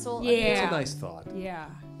dismissal? Yeah. It's a nice thought. Yeah.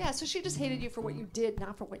 Yeah, so she just hated you for what you did,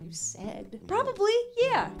 not for what you said. Probably,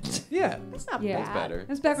 yeah. Yeah. That's not Yeah. bad. That's better.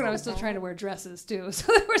 That's back when I not was still bad. trying to wear dresses, too.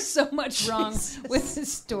 So there was so much wrong Jesus. with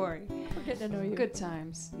this story. We're getting to know you. Good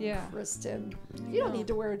times. Yeah. Kristin. You don't need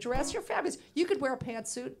to wear a dress. You're fabulous. You could wear a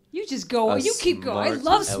pantsuit. You just go. A You keep going. I smart,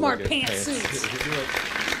 love smart elegant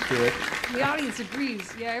pantsuits. Do it. The audience agrees.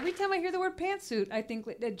 Yeah, every time I hear the word pantsuit, I think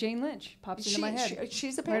Jane Lynch pops into my head.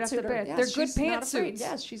 She's a Right off the pantsuiter. bat. Yes, They're good she's not afraid. pantsuits.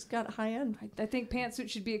 Yes, she's got high end. I think pantsuit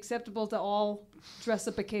should be acceptable to all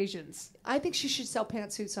dress-up occasions. I think she should sell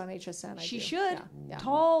pantsuits on HSN. She do. should. Yeah.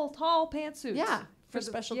 Tall pantsuits. Yeah. For the-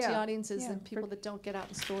 specialty yeah. audiences Yeah, and people that don't get out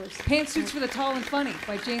in stores. Pantsuits for the Tall and Funny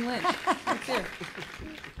by Jane Lynch. Right there.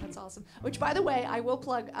 That's awesome. Which, by the way, I will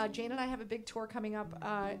plug. Jane and I have a big tour coming up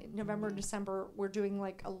November and December. We're doing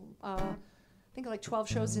like I think like 12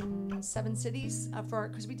 shows in 7 cities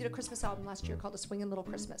because we did a Christmas album last year called A Swingin' Little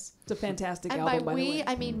Christmas. It's a fantastic And album, by by the we, way.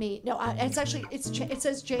 I mean me. No, it says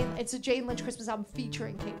Jane. It's a Jane Lynch Christmas album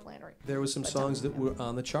featuring Kate Flannery. There was some songs that were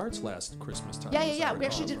on the charts last Christmas time. Yeah. as I We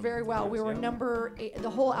actually recall. did very well. We were Yeah. number 8. The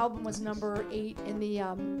whole album was number 8 in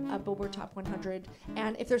the Billboard Top 100.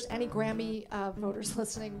 And if there's any Grammy voters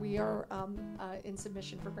listening, we are in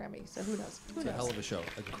submission for Grammy. So who knows? Who It's a knows? hell of a show.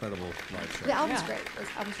 Incredible live show. The album's Yeah. great.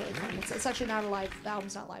 The album's really fun. It's actually not a live. The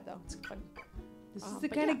album's not live though. It's fun. This is the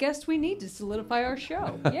but kind yeah. of guest we need to solidify our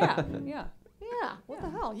show. Yeah. Yeah. What the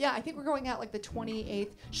hell? Yeah. I think we're going out like the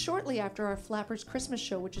 28th, shortly after our Flappers Christmas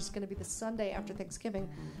show, which is going to be the Sunday after Thanksgiving.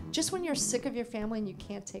 Just when you're sick of your family and you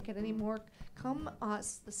can't take it anymore, come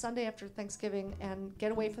the Sunday after Thanksgiving and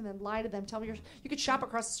get away from them. Lie to them. Tell them you could shop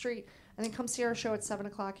across the street and then come see our show at 7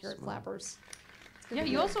 o'clock here at Flappers. Yeah,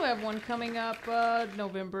 you also have one coming up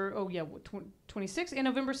November, 26th and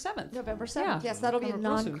November 7th. November 7th. Yeah. Yes, that'll be a Coming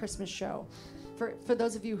real soon. non-Christmas show. For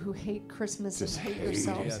those of you who hate Christmas Just and hate hate it.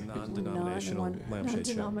 yourselves. Yeah, non-denominational Non- lampshade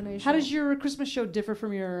show. non-denominational. How does your Christmas show differ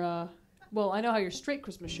from your, well, I know how your straight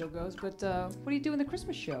Christmas show goes, but what do you do in the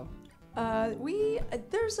Christmas show?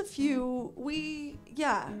 There's a few.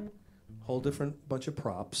 Whole different bunch of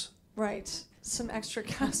props. Right. Some extra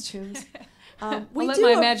costumes. I'll We let do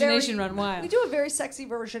my a imagination very- run wild. We do a very sexy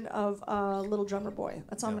version of Little Drummer Boy.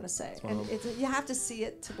 That's all I'm Yeah, going to say. that's one And of you have to see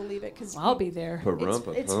it to believe it. Cause I'll be there.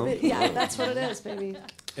 yeah, that's what it is, baby.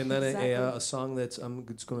 And then Exactly. a song that's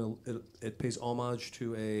it pays homage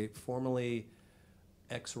to a formerly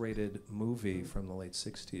X-rated movie from the late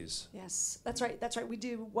 '60s. Yes, that's right. That's right. We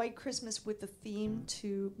do White Christmas with the theme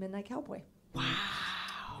to Midnight Cowboy. Wow.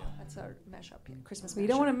 That's our mashup. Christmas Well, you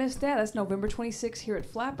don't want to miss that. That's November 26th here at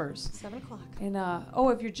Flappers. 7 o'clock. And,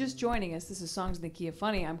 if you're just joining us, this is Songs in the Key of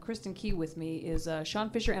Funny. I'm Kristin Key. With me is Shaun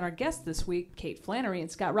Fisher and our guest this week, Kate Flannery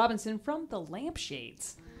and Scot Robinson from the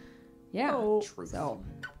Lampshades. Yeah. Oh. So,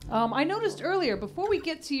 I noticed earlier, before we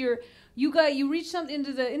get to you reached something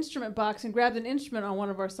into the instrument box and grabbed an instrument on one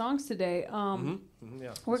of our songs today.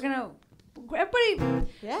 Yeah. We're going to... Everybody,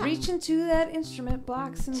 Yeah. reach into that instrument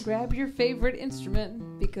box and grab your favorite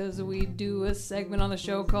instrument because we do a segment on the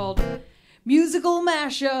show called Musical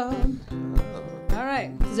Mashup. All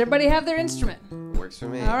right. Does everybody have their instrument? Works for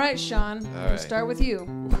me. All right, Shaun. All We'll right. start with you.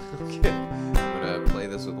 Okay. I'm gonna play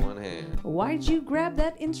this with one hand. Why'd you grab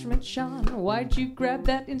that instrument, Shaun? Why'd you grab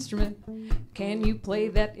that instrument? Can you play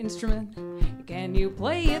that instrument? Can you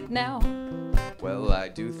play it now? Well, I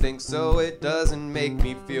do think so. It doesn't make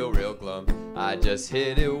me feel real glum. I just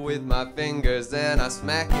hit it with my fingers and I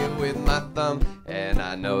smack it with my thumb. And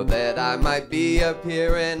I know that I might be up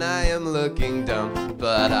here and I am looking dumb.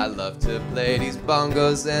 But I love to play these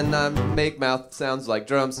bongos and I make mouth sounds like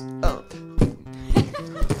drums.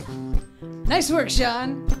 Nice work,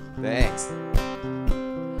 Shaun. Thanks.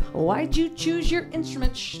 Why'd you choose your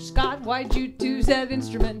instrument, Scott? Why'd you choose that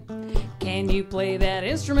instrument? Can you play that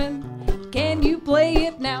instrument? Can you play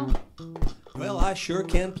it now? Well, I sure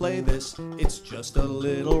can play this. It's just a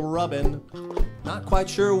little rubbin'. Not quite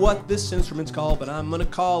sure what this instrument's called, but I'm gonna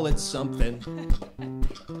call it something.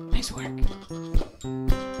 Nice work.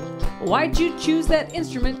 Why'd you choose that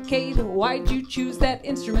instrument, Kate? Why'd you choose that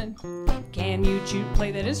instrument? Can you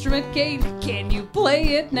play that instrument, Kate? Can you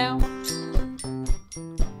play it now?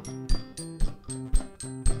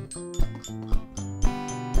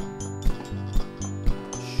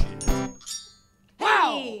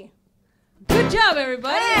 Hey. Good job,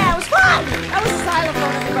 everybody. Yeah, it was fun. That was a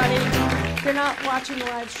xylophone, everybody. If you're not watching the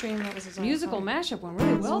live stream, that was a xylophone. Musical mashup went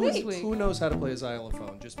really well this week. Who knows how to play a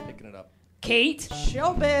xylophone? Just picking it up. Kate.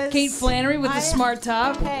 Showbiz. Kate Flannery with the smart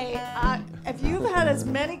top. Hey, if you've had as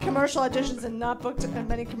many commercial auditions and not booked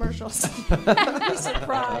many commercials, you'd be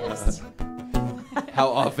surprised. How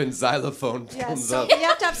often xylophone Yeah, comes so up. you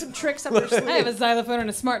have to have some tricks up your sleeve. I have a xylophone and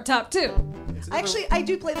a smart top, too. Actually, I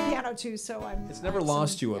do play the piano too, so I'm. It's never I'm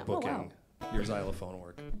lost you a yeah. booking your xylophone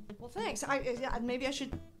work. Well, thanks. Maybe I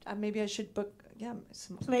should book. Yeah,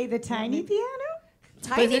 some Play the tiny piano?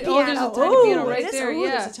 tiny it- piano. oh, there's a tiny piano right it is- there, ooh,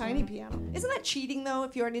 yeah. There's a tiny piano. Isn't that cheating though?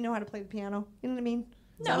 If you already know how to play the piano, you know what I mean?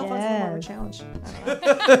 No. Xylophone's a little more of a challenge. I don't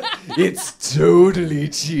know. It's totally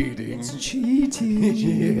cheating. Cheating.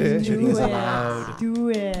 Yeah. Do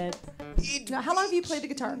it. Now, how long have you played the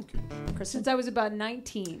guitar, Kristin? Since I was about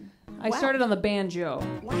 19. I Wow. started on the banjo.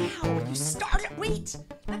 Wow, you started. Wait,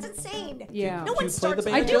 that's insane. Yeah. No one play starts.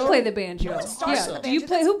 the I banjo? do play the banjo. No one starts Yeah. the Do you banjo.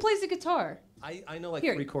 play? That's- Who plays the guitar? I know like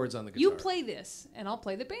Here, 3 chords on the guitar. You play this, and I'll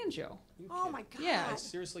play the banjo. Oh my god. Yeah. I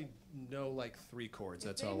seriously know like 3 chords.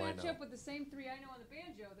 That's If they all I match know. up with the same 3 I know on the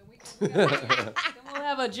banjo, then we'll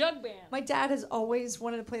have a jug band. My dad has always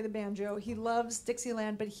wanted to play the banjo. He loves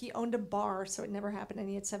Dixieland, but he owned a bar, so it never happened, and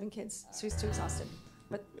he had 7 kids, so he's too exhausted.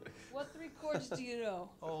 But What 3 chords do you know?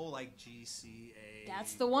 Oh, like G, C, A.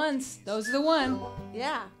 That's the ones. Those are the one.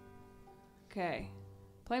 yeah, Okay.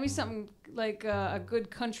 Play me something like a good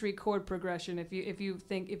country chord progression if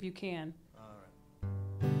you can.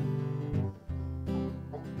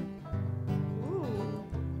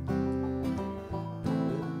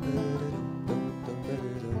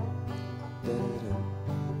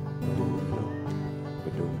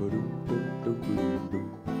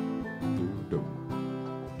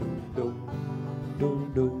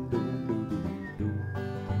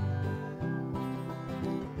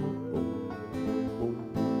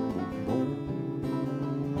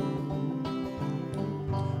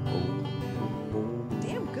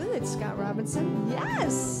 damn good, Scot Robinson.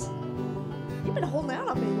 Yes, you've been holding out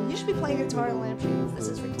on me. You should be playing guitar in Lampshades. This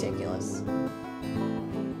is ridiculous.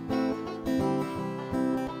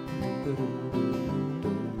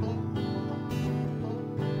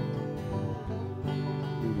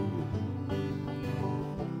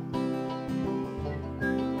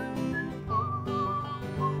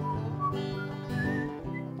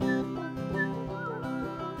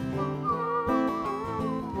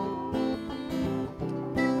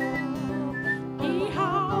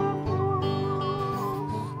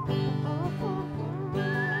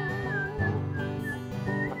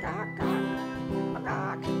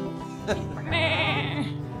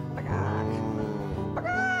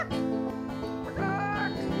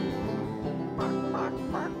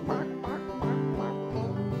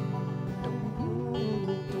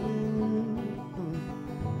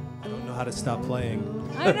 I don't know how to stop playing.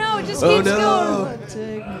 I know, it just Oh, keeps no.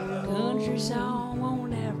 going. Country song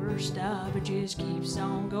won't ever stop, it just keeps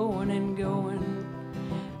on going and going.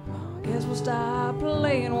 I guess we'll stop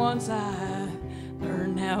playing once I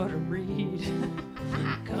learn how to read.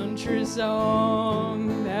 Country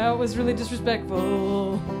song, that was really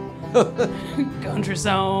disrespectful. Country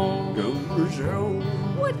song.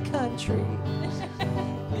 What country?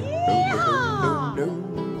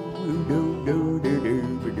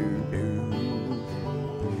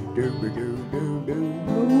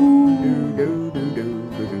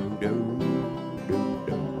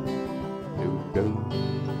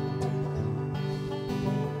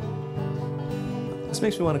 This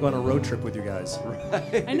makes me want to go on a road trip with you guys.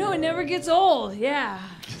 I know, it never gets old, yeah.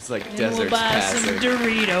 It's like And we'll deserts buy some passing.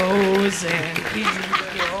 Doritos and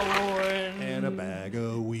keep going. And a bag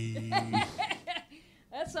of weed.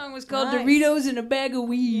 That song was called Nice. Doritos and a Bag of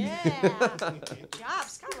Weed. Yeah. Good job,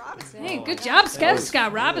 Scot Robinson. Hey, good job,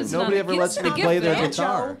 Scott Robinson. Nobody on the ever lets gift- me the gift play their band.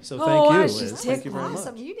 guitar, so Oh, thank I you, should Liz. take Thank you very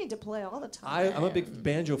Awesome. much. You need to play all the time. I'm a big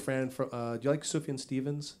banjo fan. Do you like Sufjan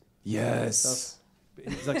Stevens? Yes.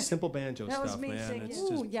 It's like simple banjo That was stuff, me man. singing. It's Ooh,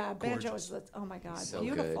 just yeah, banjo gorgeous. is oh my god, So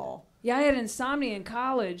beautiful. Yeah, I had insomnia in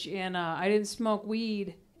college, and I didn't smoke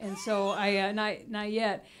weed, And so I not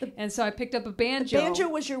yet. And so I picked up a banjo. Banjo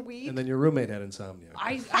was your weed? And then your roommate had insomnia.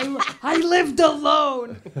 I lived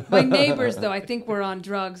alone. My neighbors, though, I think were on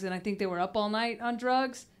drugs, and I think they were up all night on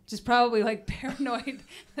drugs. Just probably like paranoid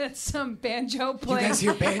that some banjo player. You guys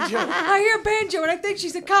hear banjo? I hear banjo, and I think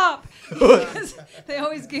she's a cop. Because they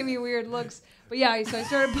always give me weird looks. But yeah, so I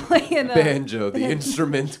started playing banjo, the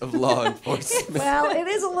instrument of law enforcement. Well, it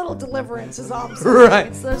is a little deliverance, is all I'm saying.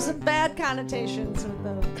 Right. There's some bad connotations with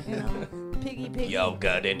the, piggy. Y'all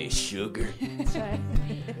got any sugar? That's right.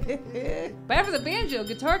 But after the banjo,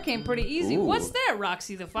 guitar came pretty easy. Ooh. What's that,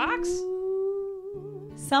 Roxy the Fox?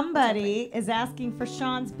 Somebody is asking for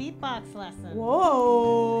Shaun's beatbox lesson.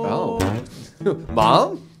 Whoa. Oh.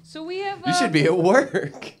 Mom? So we have. You should be at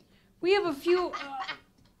work. We have a few.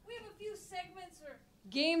 segments or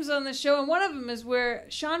games on the show, and one of them is where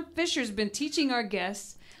Shaun Fisher's been teaching our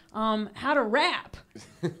guests how to rap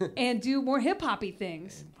and do more hip hoppy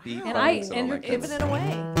things. And giving it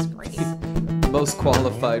away. It's great. Most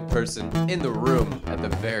qualified person in the room, at the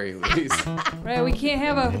very least. Right, we can't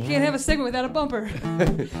have a segment without a bumper.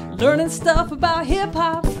 Learning stuff about hip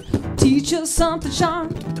hop, teach us something, Shaun.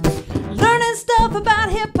 Learning stuff about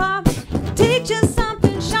hip hop, teach us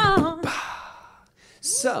something, Shaun.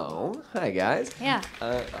 So, hi guys. Yeah.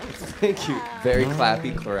 Thank you. Very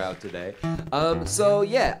clappy crowd today. So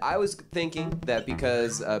yeah, I was thinking that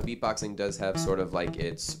because beatboxing does have sort of like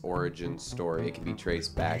its origin story, it can be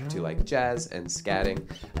traced back to like jazz and scatting.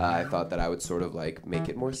 I thought that I would sort of like make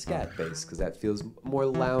it more scat based because that feels more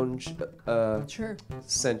lounge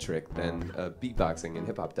centric than beatboxing and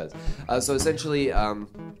hip hop does. So essentially,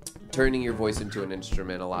 turning your voice into an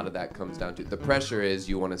instrument, a lot of that comes down to the pressure is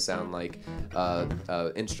you want to sound like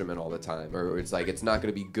instrument all the time, or it's like it's not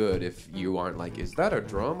going to be good if you aren't like, is that a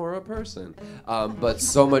drum or a person? But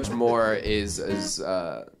so much more is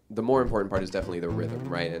the more important part is definitely the rhythm,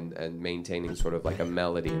 right? And maintaining sort of like a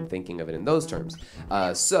melody and thinking of it in those terms.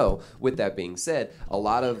 So with that being said, a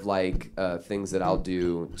lot of like things that I'll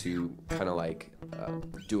do to kind of like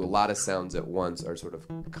do a lot of sounds at once are sort of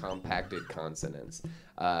compacted consonants.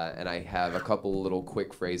 And I have a couple little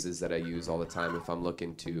quick phrases that I use all the time if I'm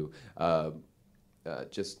looking to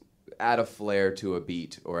just add a flair to a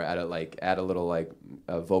beat or add a little like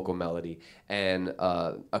vocal melody. And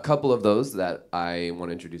a couple of those that I want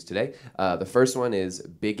to introduce today. The first one is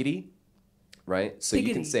biggity. Right? So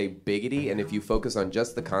you can say biggity, and if you focus on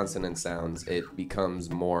just the consonant sounds, it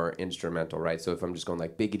becomes more instrumental, right? So if I'm just going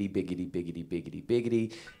like biggity, biggity, biggity, biggity,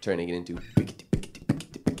 biggity, turning it into biggity, biggity,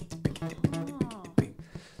 biggity, biggity, biggity, biggity, biggity.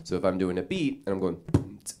 So if I'm doing a beat, and I'm going...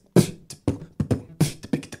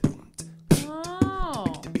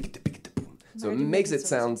 So it makes it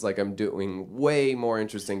sound like I'm doing way more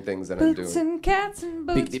interesting things than I'm doing. Boots and cats and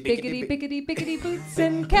boots, biggity, biggity, biggity, boots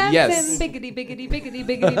and cats Yes. and biggity, biggity, biggity,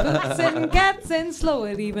 biggity, boots and cats and slow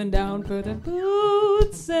it even down for the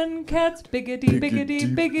boots and cats, biggity,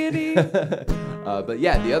 biggity, biggity. But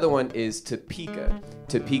yeah, the other one is Topeka.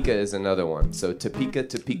 Topeka is another one. So Topeka,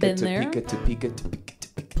 Topeka, Been there? Topeka, Topeka, Topeka.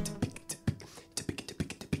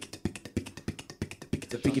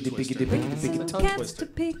 Cats to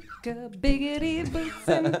Topeka, biggity, boots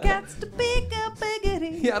and cats to Topeka,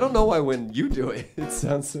 biggity. Yeah, I don't know why when you do it, it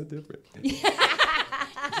sounds so different.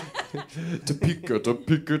 Topeka,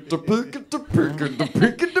 Topeka, Topeka, Topeka, Topeka,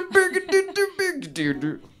 Topeka,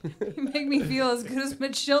 Topeka. You make me feel as good as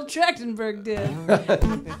Michelle Trachtenberg did.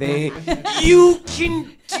 You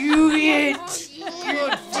can do it.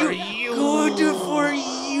 Good for you. Good for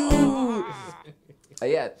you.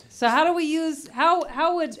 Yeah. So how do we use how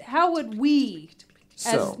would we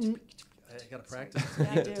So I gotta practice.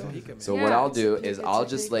 So what I'll do is I'll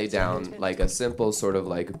just lay down like a simple sort of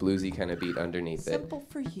like bluesy kind of beat underneath it. Simple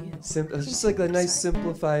for you. Just like a nice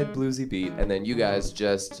simplified bluesy beat, and then you guys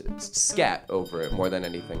just scat over it more than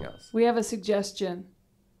anything else. We have a suggestion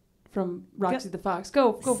from Roxy the Fox.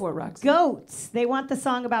 Go for it, Roxy. Goats. They want the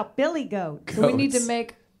song about Billy Goat. So we need to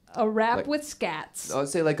make a rap Like- with scats. I'd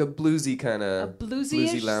say like a bluesy kind A of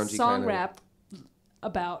bluesy-ish loungy song kinda, rap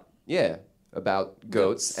about Yeah, about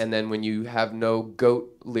goats. And then when you have no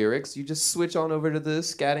goat lyrics, you just switch on over to the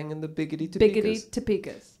scatting and the biggity to biggity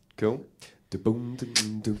Topekas. Cool.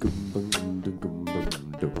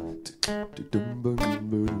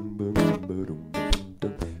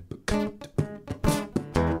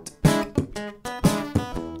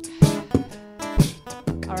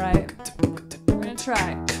 All right, we're gonna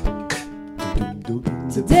try.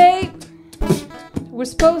 Today we're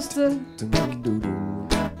supposed to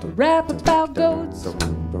rap about goats.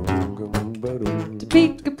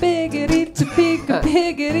 Topeka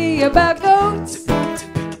biggity about goats.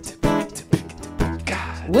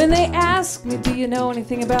 When they asked me, do you know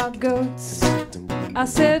anything about goats? I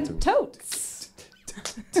said, totes.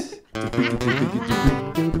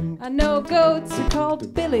 I know goats are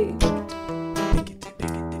called Billy,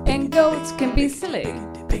 and goats can be silly.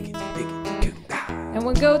 And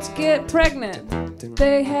when goats get pregnant,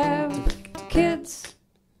 they have kids.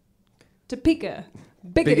 Topeka.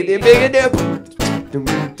 Biggity.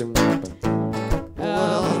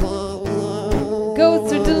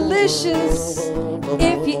 Goats are delicious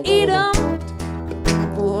if you eat them.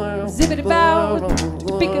 Zippity bow,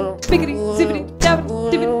 Topeka, biggity, zippity, dow,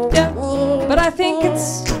 dippity, dow. But I think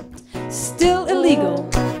it's still illegal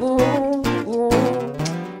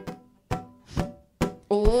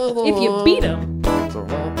if you beat them.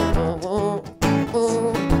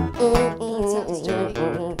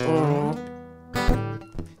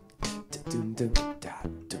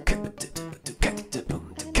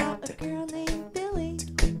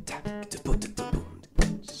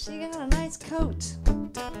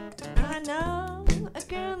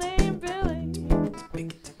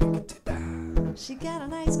 She got a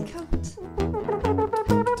nice coat.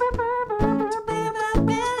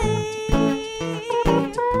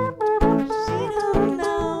 She don't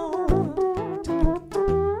know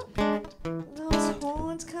those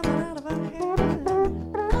horns coming out of her hair.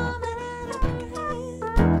 Coming out of her hair.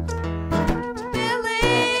 Billy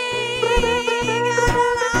got a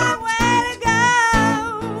long way to go.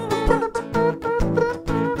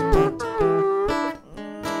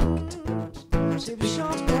 She was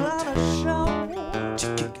sure to put on a show.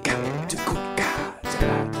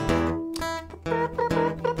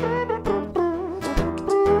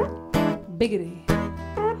 Biggity.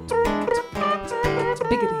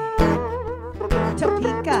 Biggity.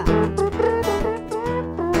 Topeka.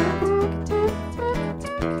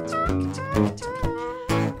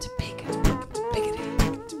 Topeka. Biggity.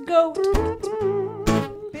 Goat.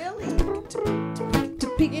 Billy.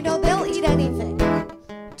 Topeka. You know, they'll eat anything.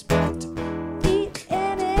 Eat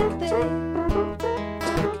anything.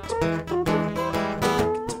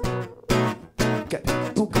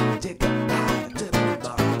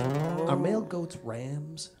 Are male goats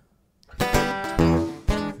rams? I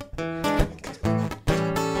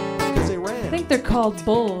think they're called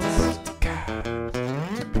bulls.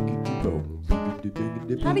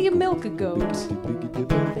 How do you milk a goat?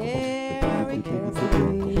 Very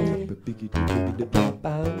carefully.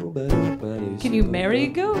 Can you marry a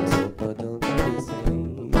goat?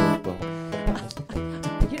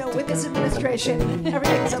 You know, with this administration,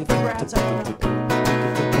 everything's up for grabs.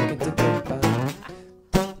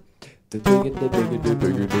 Is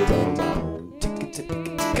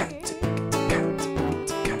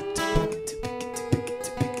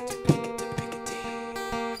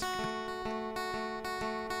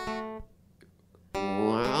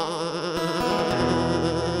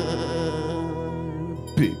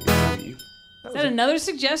that another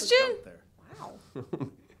suggestion? Wow.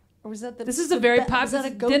 Or was that the? This is a very was popular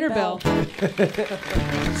that a goat dinner bell. I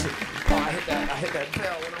hit that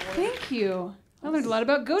bell. Thank you. I learned a lot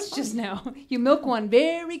about goats just now. You milk one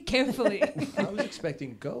very carefully. I was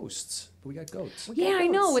expecting ghosts, but we got goats. Yeah, I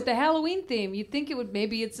know. With the Halloween theme, you'd think it would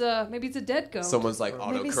maybe it's a dead goat. Someone's like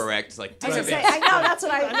autocorrect, like, I was damn gonna say, it. I know, that's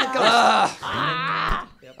what I.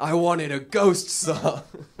 I wanted a ghost song.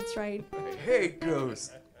 That's right. I hate ghosts.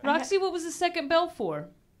 Roxy, what was the second bell for?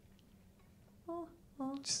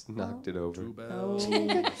 Just knocked it over. Two bells.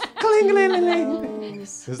 Cling-a-ling-a-ling.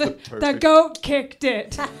 This is the The perfect. goat kicked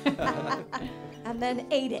it. And then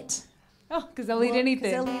ate it. Oh, because they'll eat anything.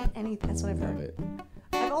 They'll eat anything. That's what I've Love heard. it.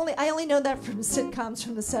 I only know that from sitcoms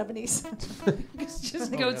from the 70s. It's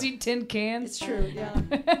just goats eat tin cans. It's true, yeah.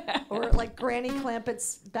 Or like Granny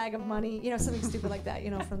Clampett's bag of money, you know, something stupid like that, you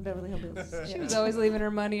know, from Beverly Hillbillies. She Yeah. was always leaving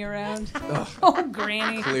her money around. Oh,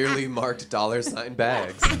 Granny. Clearly marked $sign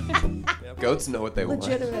bags. Goats know what they want.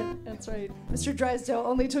 Legitimate, that's right. Mr. Drysdale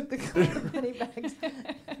only took the money bags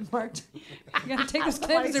marked. You gotta take those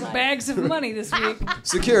clips or bags of money this week.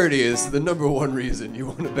 Security is the #1 reason you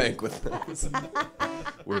want to bank with us.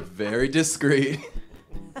 We're very discreet.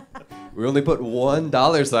 We only put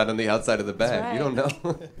 $1 on the outside of the bag. right. You don't know.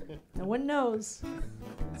 No one knows.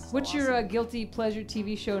 What's your guilty pleasure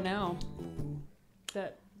TV show now?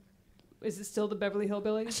 Is it still the Beverly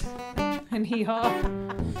Hillbillies? And Hee Haw?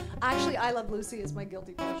 Actually, I Love Lucy is my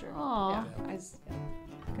guilty pleasure. Aw. Yeah,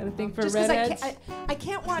 Got a thing for just 'cause redheads? I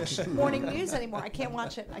can't watch morning news anymore. I can't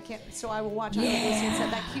watch it. I can't. So I will watch I Love Lucy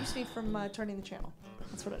instead. That keeps me from turning the channel.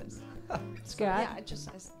 That's what it is. Scott?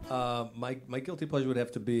 Yeah, My guilty pleasure would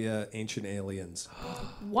have to be Ancient Aliens.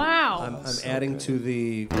 Wow. I'm adding to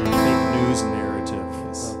the fake news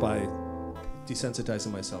narrative by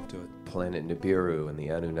desensitizing myself to it. Planet Nibiru and the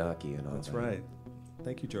Anunnaki and all That's that. right.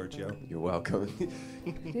 Thank you, Giorgio. You're welcome.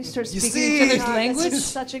 They start You speaking see? each other's God, language. This is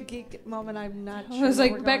such a geek moment. I'm not sure. I was where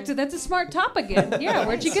like, we're back going. to that's a smart top again. Yeah,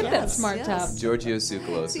 where'd you get that Yes, smart yes. top? Giorgio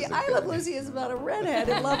Tsoukalos. See, is a I good Love one. Lucy is about a redhead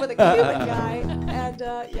in love with a Cuban guy, and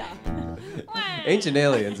yeah. Ancient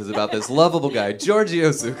Aliens is about this lovable guy, Giorgio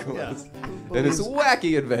Tsoukalos, and his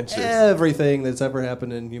wacky adventures. Everything that's ever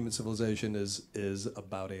happened in human civilization is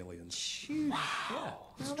about aliens.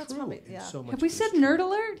 Well, that's probably yeah. So much Have we of it said is true. nerd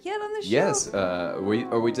alert yet on this show?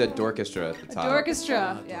 Yes, we did Dorchestra at the top.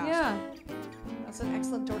 Orchestra. Yeah. Yeah. That's an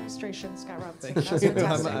excellent orchestration, Scot Robinson. Thank That's you.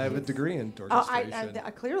 fantastic. I have a degree in Oh,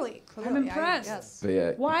 orchestration. clearly. I'm impressed. Yes. But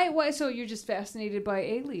yeah, Why? So you're just fascinated by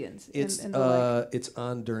aliens? It's and the like. it's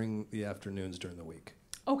on during the afternoons during the week,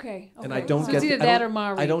 Okay. and I okay. don't so get it's either the, that or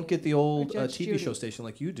Mari. I don't get the old Judge TV Judy. show station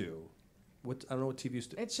like you do. What I don't know what TV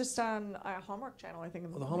station. It's just on a Hallmark channel, I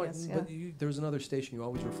think. The Hallmark, yes, yeah. but there's another station you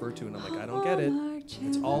always refer to, and I'm like, I don't get it.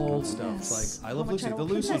 It's all old stuff. Yes. It's like I Love Hallmark Lucy, channel.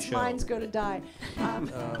 the Lucy Sometimes Show. Minds go to die.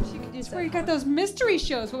 She could use That's where you that. got those mystery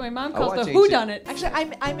shows. What my mom calls watch the ancient- whodunit.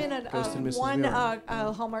 Actually, I'm in a Ghost and Mrs. one Vera.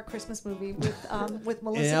 Hallmark Christmas movie with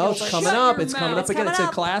Melissa Yeah, it's Gilbert. coming Shut up. your It's coming mouth. up again. It's a coming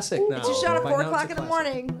up. classic now. It's just shot at By 4 now, o'clock it's in a the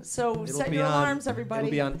classic. morning, so It'll set be your on- alarms, everybody.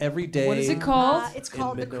 It'll be on every day. What is it called? It's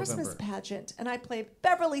called The mid-November. Christmas Pageant, and I play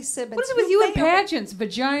Beverly Simmons. What is it with who you and may or may- pageants?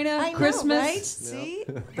 Vagina, I know, Christmas. right? See,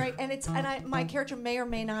 right, and my character may or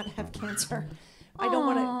may not have cancer. I don't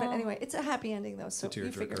want to, but anyway, it's a happy ending though, so It's a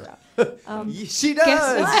you figure it tearjerker. out. she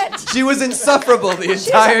does. what? She was insufferable the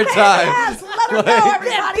entire time. Yes, let her go,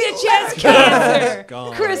 everybody. Bitch has cancer.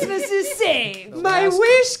 Gone. Christmas is saved. My last-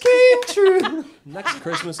 wish came true. Next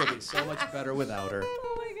Christmas will be so much better without her.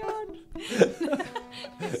 Oh my God.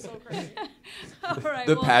 That's so great. All right.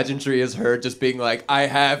 The well, pageantry is her just being like, I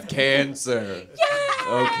have cancer.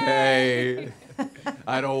 Okay.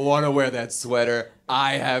 I don't want to wear that sweater.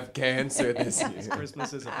 I have cancer this year.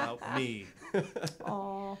 Christmas is about me.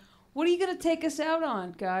 Aw. what are you gonna take us out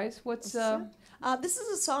on, guys? What's This is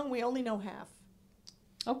a song we only know half.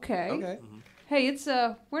 okay? Okay. Hey, it's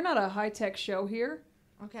we're not a high tech show here.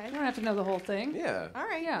 Okay. You don't have to know the whole thing. Yeah. All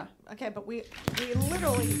right. Yeah. Okay, but we only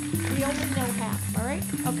know half. All right.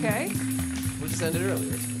 Okay. We'll just end it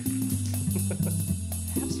earlier.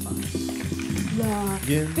 That's fun.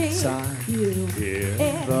 Inside, You in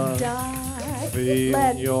and the I feel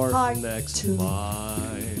let your heart next to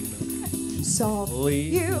mine. softly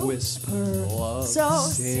You whisper love so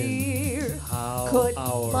sin. sincere. How Could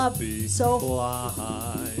our love feet so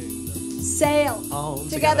blind. sail On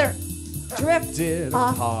together, drift Did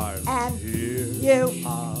off, heart and here you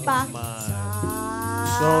are by mine.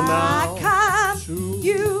 side. So now come to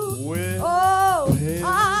you with oh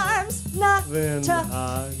arms not then to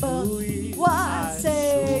I believe what I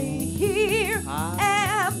say here I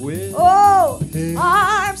am will oh him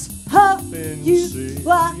arms of then you see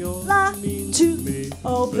voila mean to me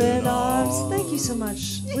open but arms. Thank you so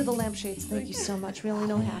much. We're the Lampshades. Thank you so much. We only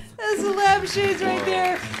know half. That's the Lampshades right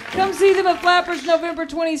there. Come see them at Flappers November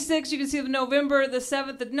 26th. You can see them November the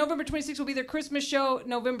 7th. The November 26th will be their Christmas show.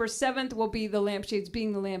 November 7th will be the Lampshades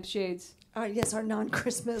being the Lampshades. Yes, our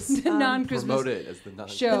non-Christmas. The non-Christmas Promote it as the non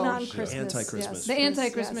show. The non-Christmas. Anti-Christmas. Yes, The yes,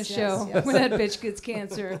 anti-Christmas yes, show yes, yes. where that bitch gets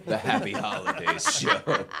cancer. The Happy Holidays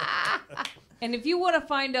show. And if you want to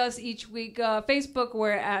find us each week, Facebook,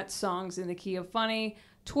 we're at Songs in the Key of Funny.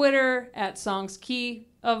 Twitter, at Songs Key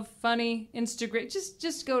of Funny. Instagram,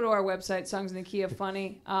 just go to our website, Songs in the Key of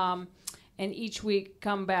Funny. And each week,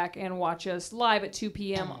 come back and watch us live at 2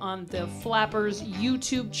 p.m. on the Flappers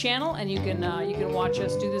YouTube channel. And you can watch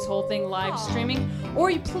us do this whole thing live streaming.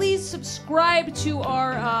 Or you please subscribe to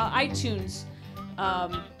our iTunes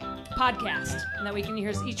podcast, and that way you can hear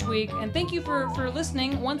us each week. And thank you for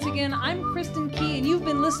listening. Once again, I'm Kristin Key, and you've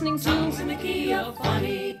been listening to Songs in the Key of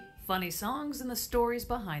Funny. Funny songs and the stories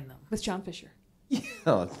behind them. with Shaun Fisher.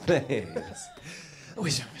 Oh, thanks. I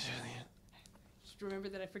wish I was earlier. Just remember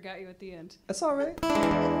that I forgot you at the end. That's all right.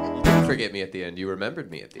 You didn't forget me at the end. You remembered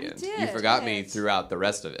me at the end. You did. forgot me throughout the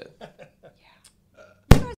rest of it.